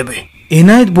খুঁড়ে দেবে।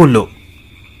 এনায়েত বলল,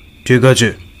 ঠিক আছে,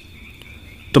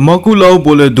 তোমাকু লাও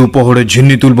বলে দুপহরে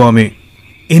ঝিন্নি তুলবো আমি।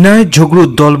 এনায়েত ঝগড়ুর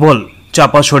দলবল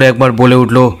চাপা সরে একবার বলে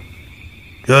উঠল,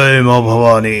 জয় মা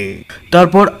ভবানী।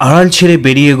 তারপর আড়াল ছেড়ে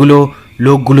বেরিয়ে এগুলো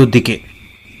লোকগুলোর দিকে।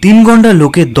 3 ঘন্টা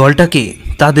লোকের দলটাকে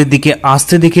তাদের দিকে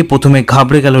আসতে দেখে প্রথমে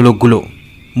ঘাবড়ে গেল লোকগুলো।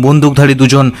 বন্দুকধারী 2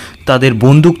 জন তাদের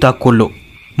বন্দুক তাক করলো।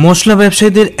 মশলা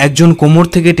ব্যবসায়ীদের একজন কোমর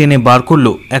থেকে টেনে বার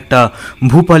করলো একটা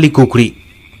ভূপালি কুকরি।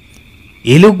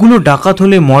 এ লোকগুলো ডাকাত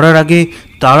হলে মরার আগে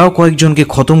তারাও কয়েকজনকে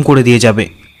খতম করে দিয়ে যাবে।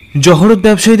 জহরত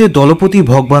ব্যবসায়ীদের দলপতি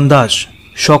ভগবান দাস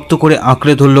শক্ত করে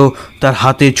আঁকড়ে ধরল তার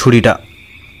হাতের ছুরিটা।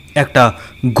 একটা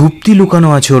গুপ্তি লুকানো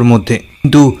আছে ওর মধ্যে।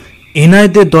 কিন্তু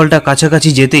এনায়েতদের দলটা কাছাকাছি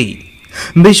যেতেই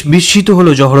বেশ বিস্মিত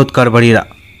হলো জহরত কারবারিরা।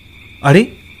 আরে,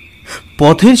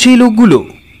 পথের সেই লোকগুলো,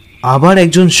 আবার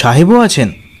একজন সাহেবও আছেন।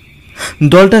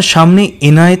 দলটার সামনে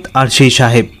এনায়েত আর সেই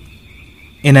সাহেব।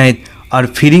 এনায়েত আর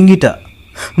ফিরিঙ্গিটা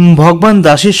ভগবান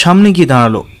দাসের সামনে গিয়ে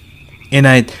দাঁড়ালো।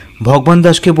 এনায়েত ভগবান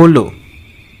দাসকে বলল,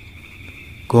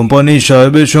 কোম্পানির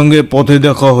সাহেবের সঙ্গে পথে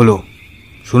দেখা হলো।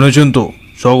 শুনেছেন তো,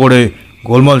 শহরে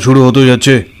গোলমাল শুরু হতে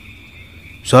যাচ্ছে।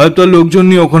 সাহেব তার লোকজন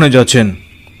নিয়ে ওখানে যাচ্ছেন।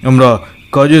 আমরা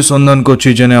কাজের সন্ধান করছি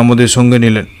জেনে আমাদের সঙ্গে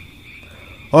নিলেন।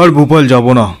 আর ভোপাল যাব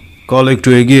না, কাল একটু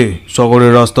এগিয়ে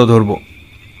শহরের রাস্তা ধরব।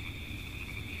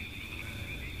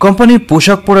 কোম্পানির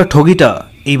পোশাক পরা ঠগিটা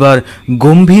এইবার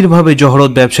গম্ভীরভাবে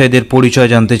জহরত ব্যবসায়ীদের পরিচয়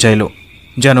জানতে চাইল,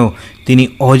 যেন তিনি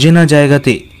অজেনা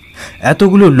জায়গাতে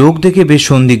এতগুলো লোক দেখে বেশ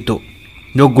সন্দিগ্ধ।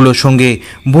 লোকগুলোর সঙ্গে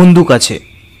বন্দুক আছে।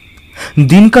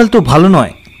 দিনকাল তো ভালো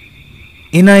নয়।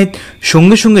 এনায়েত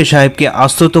সঙ্গে সঙ্গে সাহেবকে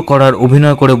আশ্বস্ত করার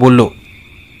অভিনয় করে বলল,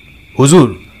 হুজুর,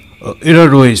 এরা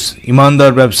রইস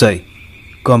ইমানদার ব্যবসায়ী,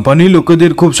 কোম্পানির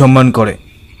লোকেদের খুব সম্মান করে।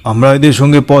 আমরা এদের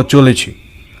সঙ্গে পথ চলেছি।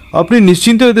 আপনি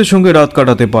নিশ্চিন্তে এদের সঙ্গে রাত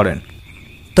কাটাতে পারেন।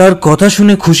 তার কথা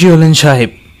শুনে খুশি হলেন সাহেব।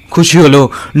 খুশি হলো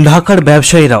ঢাকার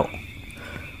ব্যবসায়ীরাও।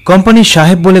 কোম্পানির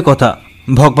সাহেব বলে কথা।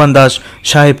 ভগবান দাস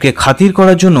সাহেবকে খাতির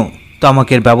করার জন্য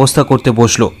তামাকের ব্যবস্থা করতে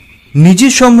বসল।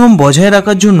 নিজের সম্ভ্রম বজায়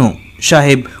রাখার জন্য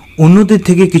সাহেব অন্যদের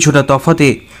থেকে কিছুটা তফাতে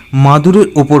মাদুরের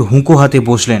ওপর হুঁকো হাতে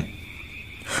বসলেন।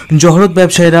 জহরত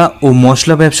ব্যবসায়ীরা ও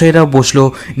মশলা ব্যবসায়ীরাও বসল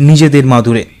নিজেদের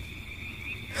মাদুরে।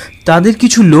 তাদের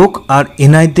কিছু লোক আর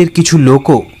এনায়েতদের কিছু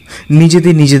লোকও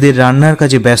নিজেদের নিজেদের রান্নার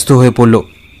কাজে ব্যস্ত হয়ে পড়ল।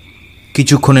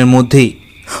 কিছুক্ষণের মধ্যেই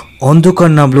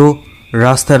অন্ধকার নামল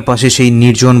রাস্তার পাশে সেই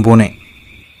নির্জন বনে।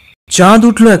 চাঁদ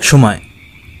উঠল এক সময়,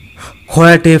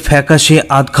 খয়াটে ফ্যাকাশে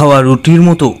আধ খাওয়া রুটির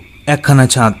মতো একখানা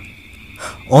চাঁদ।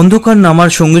 অন্ধকার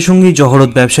নামার সঙ্গে সঙ্গেই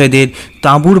জহরত ব্যবসায়ীদের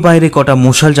তাঁবুর বাইরে কটা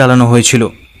মশাল জ্বালানো হয়েছিল,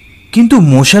 কিন্তু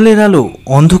মশালের আলো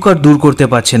অন্ধকার দূর করতে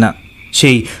পারছে না।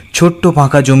 সেই ছোট্ট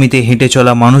ফাঁকা জমিতে হেঁটে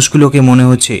চলা মানুষগুলোকে মনে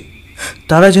হচ্ছে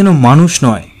তারা যেন মানুষ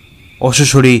নয়,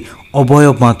 অশরীরী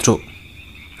অবয়ব মাত্র।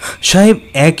 সাহেব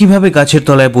একইভাবে গাছের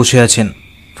তলায় বসে আছেন।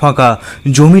 ফাঁকা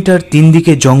জমিটার তিন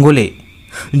দিকে জঙ্গলে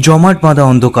জমাট বাঁধা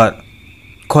অন্ধকার।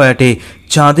 খয়াটে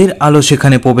চাঁদের আলো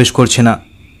সেখানে প্রবেশ করছে না।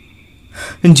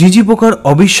 ঝিঝি পোকার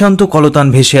অবিশ্রান্ত কলতান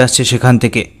ভেসে আসছে সেখান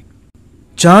থেকে।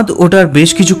 চাঁদ ওঠার বেশ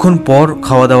কিছুক্ষণ পর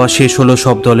খাওয়া দাওয়া শেষ হলো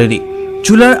সব দলেরই।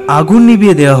 চুলার আগুন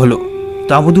নিভিয়ে দেওয়া হলো।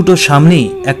 তাঁবু দুটোর সামনেই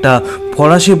একটা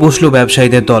ফরাসে বসলো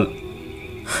ব্যবসায়ীদের দল।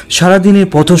 সারাদিনের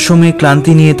পথশ্রমে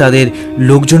ক্লান্তি নিয়ে তাদের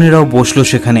লোকজনেরাও বসলো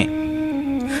সেখানে।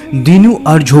 দিনু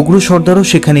আর ঝগড়ু সর্দারও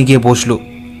সেখানে গিয়ে বসলো।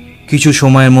 কিছু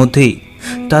সময়ের মধ্যেই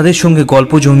তাদের সঙ্গে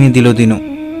গল্প জমিয়ে দিল দিনু।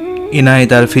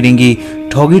 এনায়েত আর ফিরিঙ্গি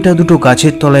ঠগিটা দুটো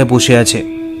গাছের তলায় বসে আছে।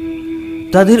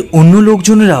 তাদের অন্য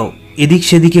লোকজনেরাও এদিক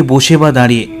সেদিকে বসে বা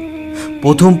দাঁড়িয়ে।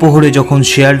 প্রথম প্রহরে যখন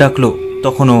শেয়াল ডাকলো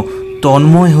তখনও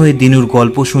তন্ময় হয়ে দিনুর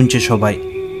গল্প শুনছে সবাই।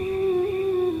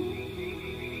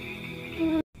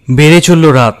 বেড়ে চলল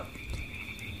রাত।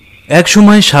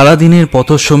 একসময় সারাদিনের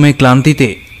পথশ্রমে ক্লান্তিতে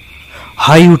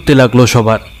হাই উঠতে লাগলো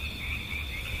সবার।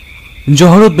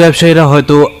 জহরত ব্যবসায়ীরা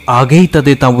হয়তো আগেই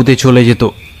তাদের তাঁবুতে চলে যেত,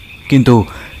 কিন্তু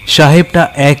সাহেবটা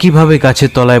একইভাবে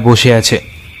গাছের তলায় বসে আছে।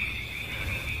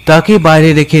 তাকে বাইরে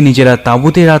রেখে নিজেরা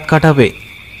তাঁবুতে রাত কাটাবে,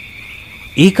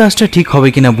 এই কাজটা ঠিক হবে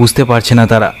কিনা বুঝতে পারছে না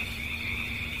তারা।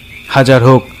 হাজার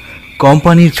হোক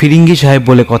কোম্পানির ফিরিঙ্গি সাহেব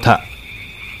বলে কথা।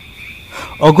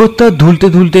 অগত্যা ধুলতে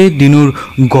ধুলতে দিনুর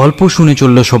গল্প শুনে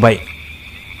চলল সবাই।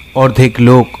 অর্ধেক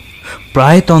লোক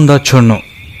প্রায় তন্দাচ্ছন্ন।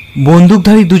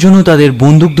 বন্দুকধারী দুজনও তাদের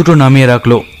বন্দুক দুটো নামিয়ে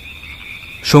রাখল।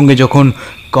 সঙ্গে যখন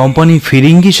কোম্পানি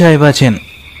ফিরিঙ্গি সাহেব আছেন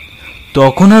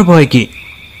তখন আর ভয় কি।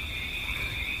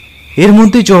 এর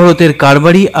মধ্যে জহরতের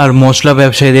কারবারি আর মশলা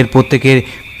ব্যবসায়ীদের প্রত্যেকের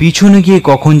পিছনে গিয়ে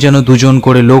কখন যেন দুজন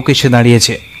করে লোক এসে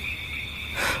দাঁড়িয়েছে।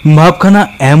 ভাবখানা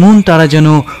এমন তারা যেন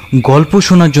গল্প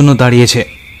শোনার জন্য দাঁড়িয়েছে।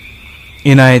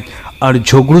 এনায়েত আর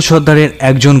ঝগড়ু সর্দারের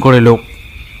একজন করে লোক।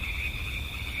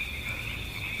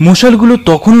 মশালগুলো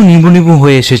তখনও নিবু নিবু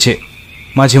হয়ে এসেছে।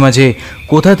 মাঝে মাঝে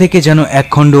কোথা থেকে যেন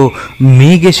একখণ্ড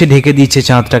মেঘ এসে ঢেকে দিচ্ছে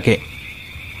চাঁদটাকে।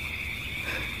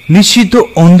 নিশ্চিত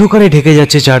অন্ধকারে ঢেকে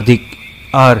যাচ্ছে চারদিক।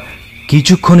 আর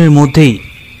কিছুক্ষণের মধ্যেই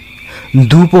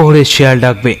দুপহরে শেয়াল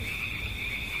ডাকবে।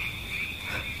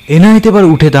 এনায়েত এবার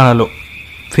উঠে দাঁড়ালো।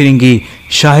 ফিরিঙ্গি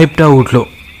সাহেবটাও উঠল।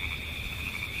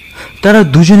 তারা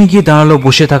দুজনে গিয়ে দাঁড়ালো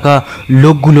বসে থাকা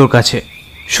লোকগুলোর কাছে।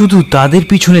 শুধু তাদের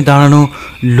পিছনে দাঁড়ানো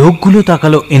লোকগুলো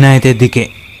তাকালো এনায়েতের দিকে।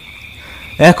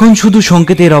 এখন শুধু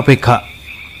সংকেতের অপেক্ষা।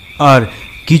 আর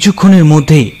কিছুক্ষণের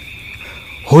মধ্যেই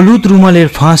হলুদ রুমালের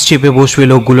ফাঁস চেপে বসবে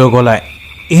লোকগুলোর গলায়।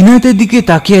 এনায়েতের দিকে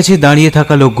তাকিয়ে আছে দাঁড়িয়ে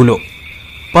থাকা লোকগুলো।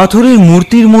 পাথরের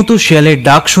মূর্তির মতো শেয়ালের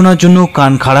ডাক শোনার জন্য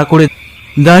কান খাড়া করে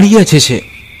দাঁড়িয়ে আছে সে।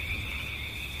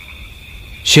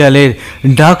 শিয়ালের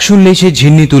ডাক শুনলেই সে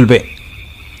ঝিন্নি তুলবে।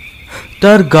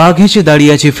 তার গা ঘেঁষে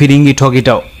দাঁড়িয়ে আছে ফিরিঙ্গি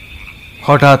ঠগিটাও।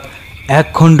 হঠাৎ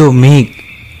একখণ্ড মেঘ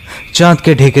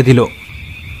চাঁদকে ঢেকে দিল।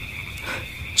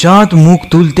 চাঁদ মুখ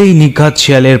তুলতেই নিঘাত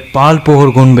শিয়ালের পাল প্রহর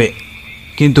গুনবে,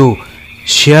 কিন্তু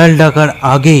শিয়াল ডাকার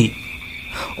আগেই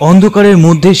অন্ধকারের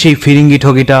মধ্যে সেই ফিরিঙ্গি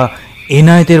ঠগিটা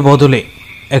এনায়েতের বদলে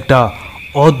একটা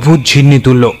অদ্ভুত ঝিন্নি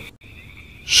তুলল।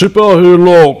 সিপাহী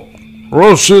লোক,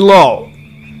 রশি লাও।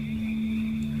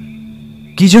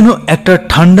 কি যেন একটা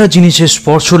ঠান্ডা জিনিসের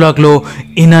স্পর্শ লাগলো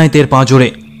এনায়েতের পাঁজরে।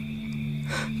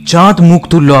 চাঁদ মুখ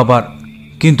তুলল আবার,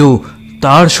 কিন্তু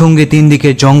তার সঙ্গে তিন দিকে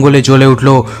জঙ্গলে জ্বলে উঠল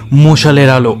মশালের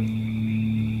আলো।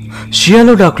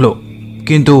 শিয়ালও ডাকল,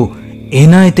 কিন্তু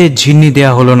এনায়েতের ঝিন্নি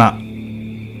দেয়া হলো না।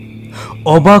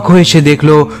 অবাক হয়ে সে দেখল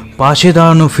পাশে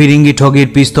দাঁড়ানো ফিরিঙ্গি ঠগির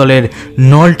পিস্তলের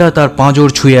নলটা তার পাঁজর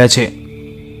ছুঁয়ে আছে।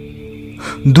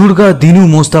 দুর্গা, দিনু,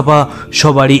 মোস্তাফা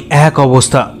সবারই এক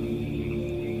অবস্থা।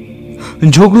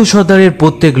 ঝগড়ু সর্দারের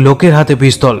প্রত্যেক লোকের হাতে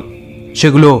পিস্তল,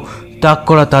 সেগুলো তাক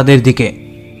করা তাদের দিকে।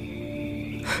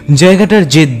 জায়গাটার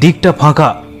যে দিকটা ফাঁকা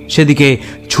সেদিকে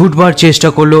ছুটবার চেষ্টা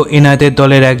করলো এনায়েতের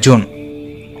দলের একজন,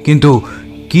 কিন্তু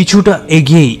কিছুটা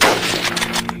এগিয়েই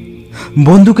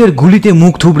বন্দুকের গুলিতে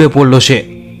মুখ থুবড়ে পড়ল সে।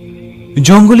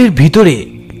 জঙ্গলের ভিতরে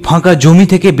ফাঁকা জমি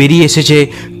থেকে বেরিয়ে এসেছে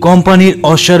কোম্পানির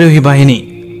অশ্বারোহী বাহিনী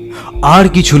আর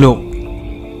কিছু লোক।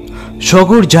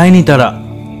 সগর যায়নি তারা,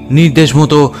 নির্দেশ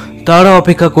মতো তারা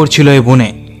অপেক্ষা করছিল এ বনে।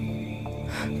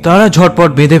 তারা ঝটপট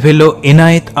বেঁধে ফেলল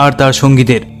এনায়েত আর তার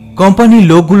সঙ্গীদের। কোম্পানির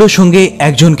লোকগুলোর সঙ্গে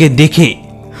একজনকে দেখে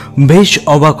বেশ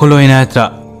অবাক হলো এনায়েতরা।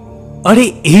 আরে,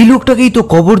 এই লোকটাকেই তো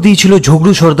কবর দিয়েছিল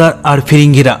ঝগড়ু সর্দার আর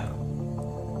ফিরিঙ্গিরা।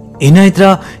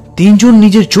 এনায়েতরা তিনজন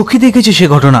নিজের চোখে দেখেছে সে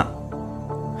ঘটনা।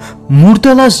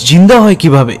 মুর্দা লাশ জিন্দা হয়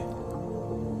কিভাবে?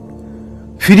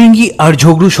 ফিরিঙ্গি আর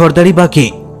ঝগড়ু সর্দারই বা কে?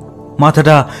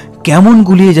 মাথাটা কেমন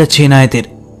গুলিয়ে যাচ্ছে এনায়েতের।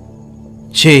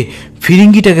 সে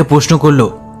ফিরিঙ্গিটাকে প্রশ্ন করল,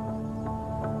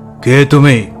 কে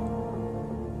তুমি?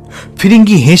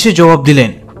 ফিরিঙ্গি হেসে জবাব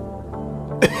দিলেন,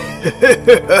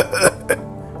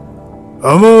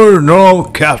 আমার নাম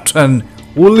ক্যাপ্টেন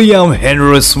উইলিয়াম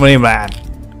হেনরি স্লিম্যান।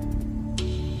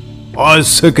 আজ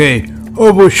থেকে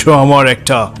অবশ্য আমার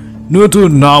একটা নতুন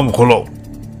নাম হলো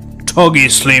ঠগি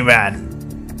স্লিম্যান।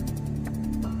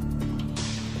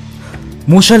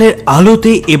 মশালের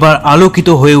আলোতে এবার আলোকিত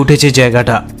হয়ে উঠেছে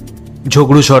জায়গাটা।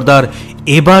 ঝগড়ু সর্দার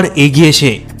এবার এগিয়ে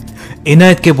এসে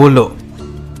এনায়েতকে বলল,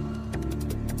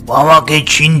 আমাকে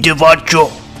চিনতে পারছো?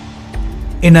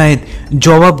 এনায়েত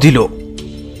জবাব দিল,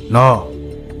 না।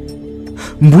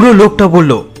 বুড়ো লোকটা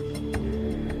বলল,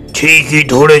 ঠিকই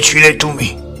ধরেছিলে তুমি।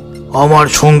 আমার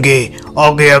সঙ্গে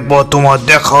আগে একবার তোমার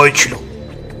দেখা হয়েছিল,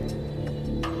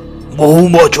 বহু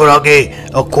বছর আগে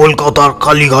কলকাতার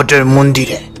কালীঘাটের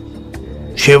মন্দিরে।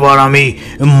 সেবার আমি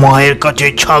মায়ের কাছে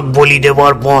ছাগ বলি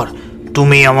দেবার পর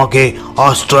তুমি আমাকে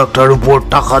আস্ত একটার উপর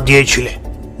টাকা দিয়েছিলে,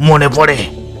 মনে পড়ে?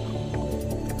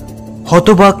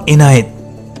 হতবাক এনায়েত।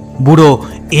 বুড়ো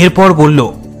এরপর বলল,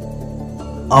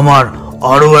 আমার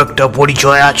আরো একটা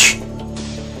পরিচয় আছে।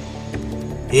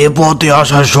 এ পথে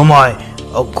আসার সময়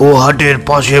গোহাটের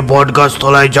পাশে বটগাছ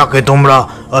তলায় যাকে তোমরা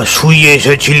শুইয়ে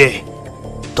এসেছিলে,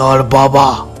 তার বাবা।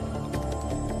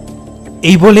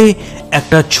 এই বলে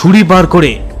একটা ছুরি বার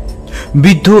করে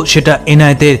বৃদ্ধ সেটা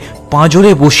এনায়েতের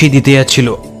পাঁজরে বসিয়ে দিতে যাচ্ছিল,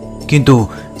 কিন্তু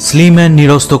স্লিম্যান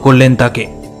নিরস্ত করলেন তাকে।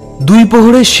 দুই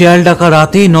প্রহরে শেয়াল ডাকা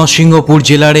রাতে নরসিংহপুর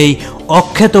জেলার এই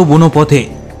অখ্যাত বনপথে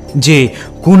যে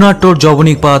কুনাট্টর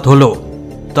জবনিকপাত হলো,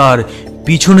 তার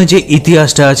পিছনে যে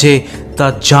ইতিহাসটা আছে তা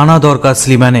জানা দরকার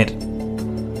স্লিম্যানের।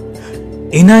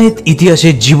 এনায়েত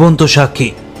ইতিহাসের জীবন্ত সাক্ষী।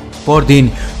 পরদিন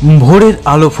ভোরের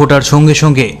আলো ফোটার সঙ্গে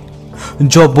সঙ্গে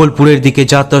জব্বলপুরের দিকে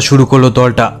যাত্রা শুরু করলো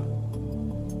দলটা।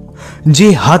 যে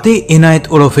হাতে এনায়েত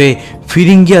ওরফে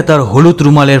ফিরিঙ্গিয়া তার হলুদ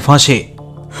রুমালের ফাঁসে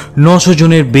 900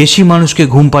 জনের বেশি মানুষকে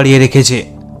ঘুম পাড়িয়ে রেখেছে,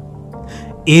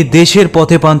 এ দেশের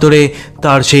পথে প্রান্তরে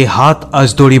তার সেই হাত আজ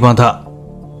দড়ি বাঁধা।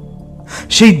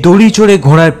 সেই দড়ি চড়ে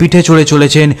ঘোড়ার পিঠে চড়ে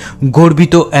চলেছেন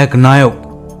গর্বিত এক নায়ক,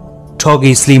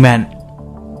 ঠগি স্লিম্যান।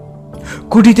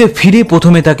 কুটিতে ফিরে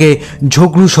প্রথমে তাকে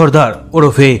ঝগড়ু সর্দার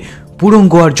ওরফে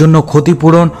পুরঙ্গোয়ার জন্য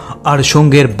ক্ষতিপূরণ আর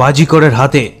সঙ্গের বাজিকরের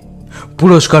হাতে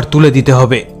পুরস্কার তুলে দিতে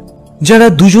হবে, যারা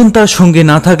দুজন তার সঙ্গে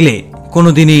না থাকলে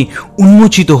কোনোদিনই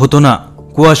উন্মোচিত হতো না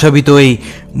কুয়াশাবিত এই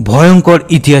ভয়ঙ্কর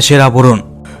ইতিহাসের আবরণ।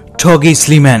 ঠগি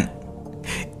স্লিম্যান,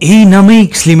 এই নামেই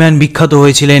স্লিম্যান বিখ্যাত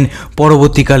হয়েছিলেন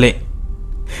পরবর্তীকালে।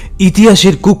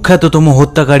 ইতিহাসের কুখ্যাততম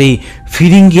হত্যাকারী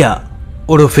ফিরিঙ্গিয়া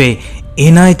ওরফে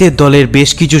এনায়েতের দলের বেশ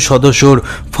কিছু সদস্যর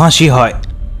ফাঁসি হয়।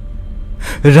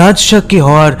 রাজসাক্ষী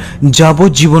হওয়ার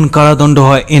যাবজ্জীবন কারাদণ্ড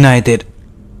হয় এনায়েতের।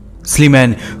 স্লিম্যান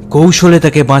কৌশলে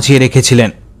তাকে বাঁচিয়ে রেখেছিলেন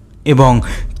এবং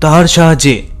তার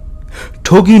সাহায্যে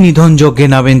ঠগি নিধন যজ্ঞে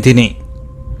নামেন তিনি।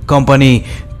 কোম্পানি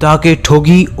তাকে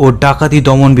ঠগি ও ডাকাতি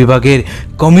দমন বিভাগের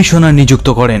কমিশনার নিযুক্ত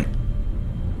করেন।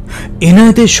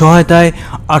 এনায়েতের সহায়তায়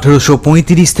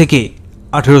 1835 থেকে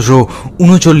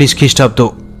 1839 খ্রিস্টাব্দ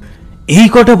এই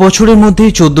কটা বছরের মধ্যে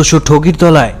 1400 ঠগির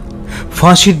তলায়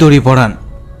ফাঁসির দড়ি পড়ান।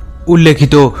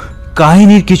 উল্লেখিত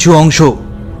কাহিনীর কিছু অংশ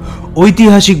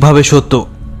ঐতিহাসিকভাবে সত্য,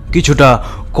 কিছুটা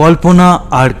কল্পনা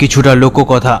আর কিছুটা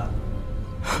লোককথা।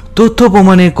 তথ্য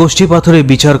প্রমাণের কোষ্ঠী পাথরে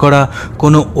বিচার করা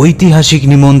কোনো ঐতিহাসিক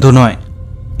নিবন্ধ নয়,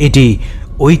 এটি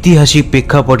ঐতিহাসিক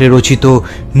প্রেক্ষাপটে রচিত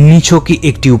নিছকই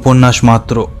একটি উপন্যাস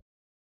মাত্র।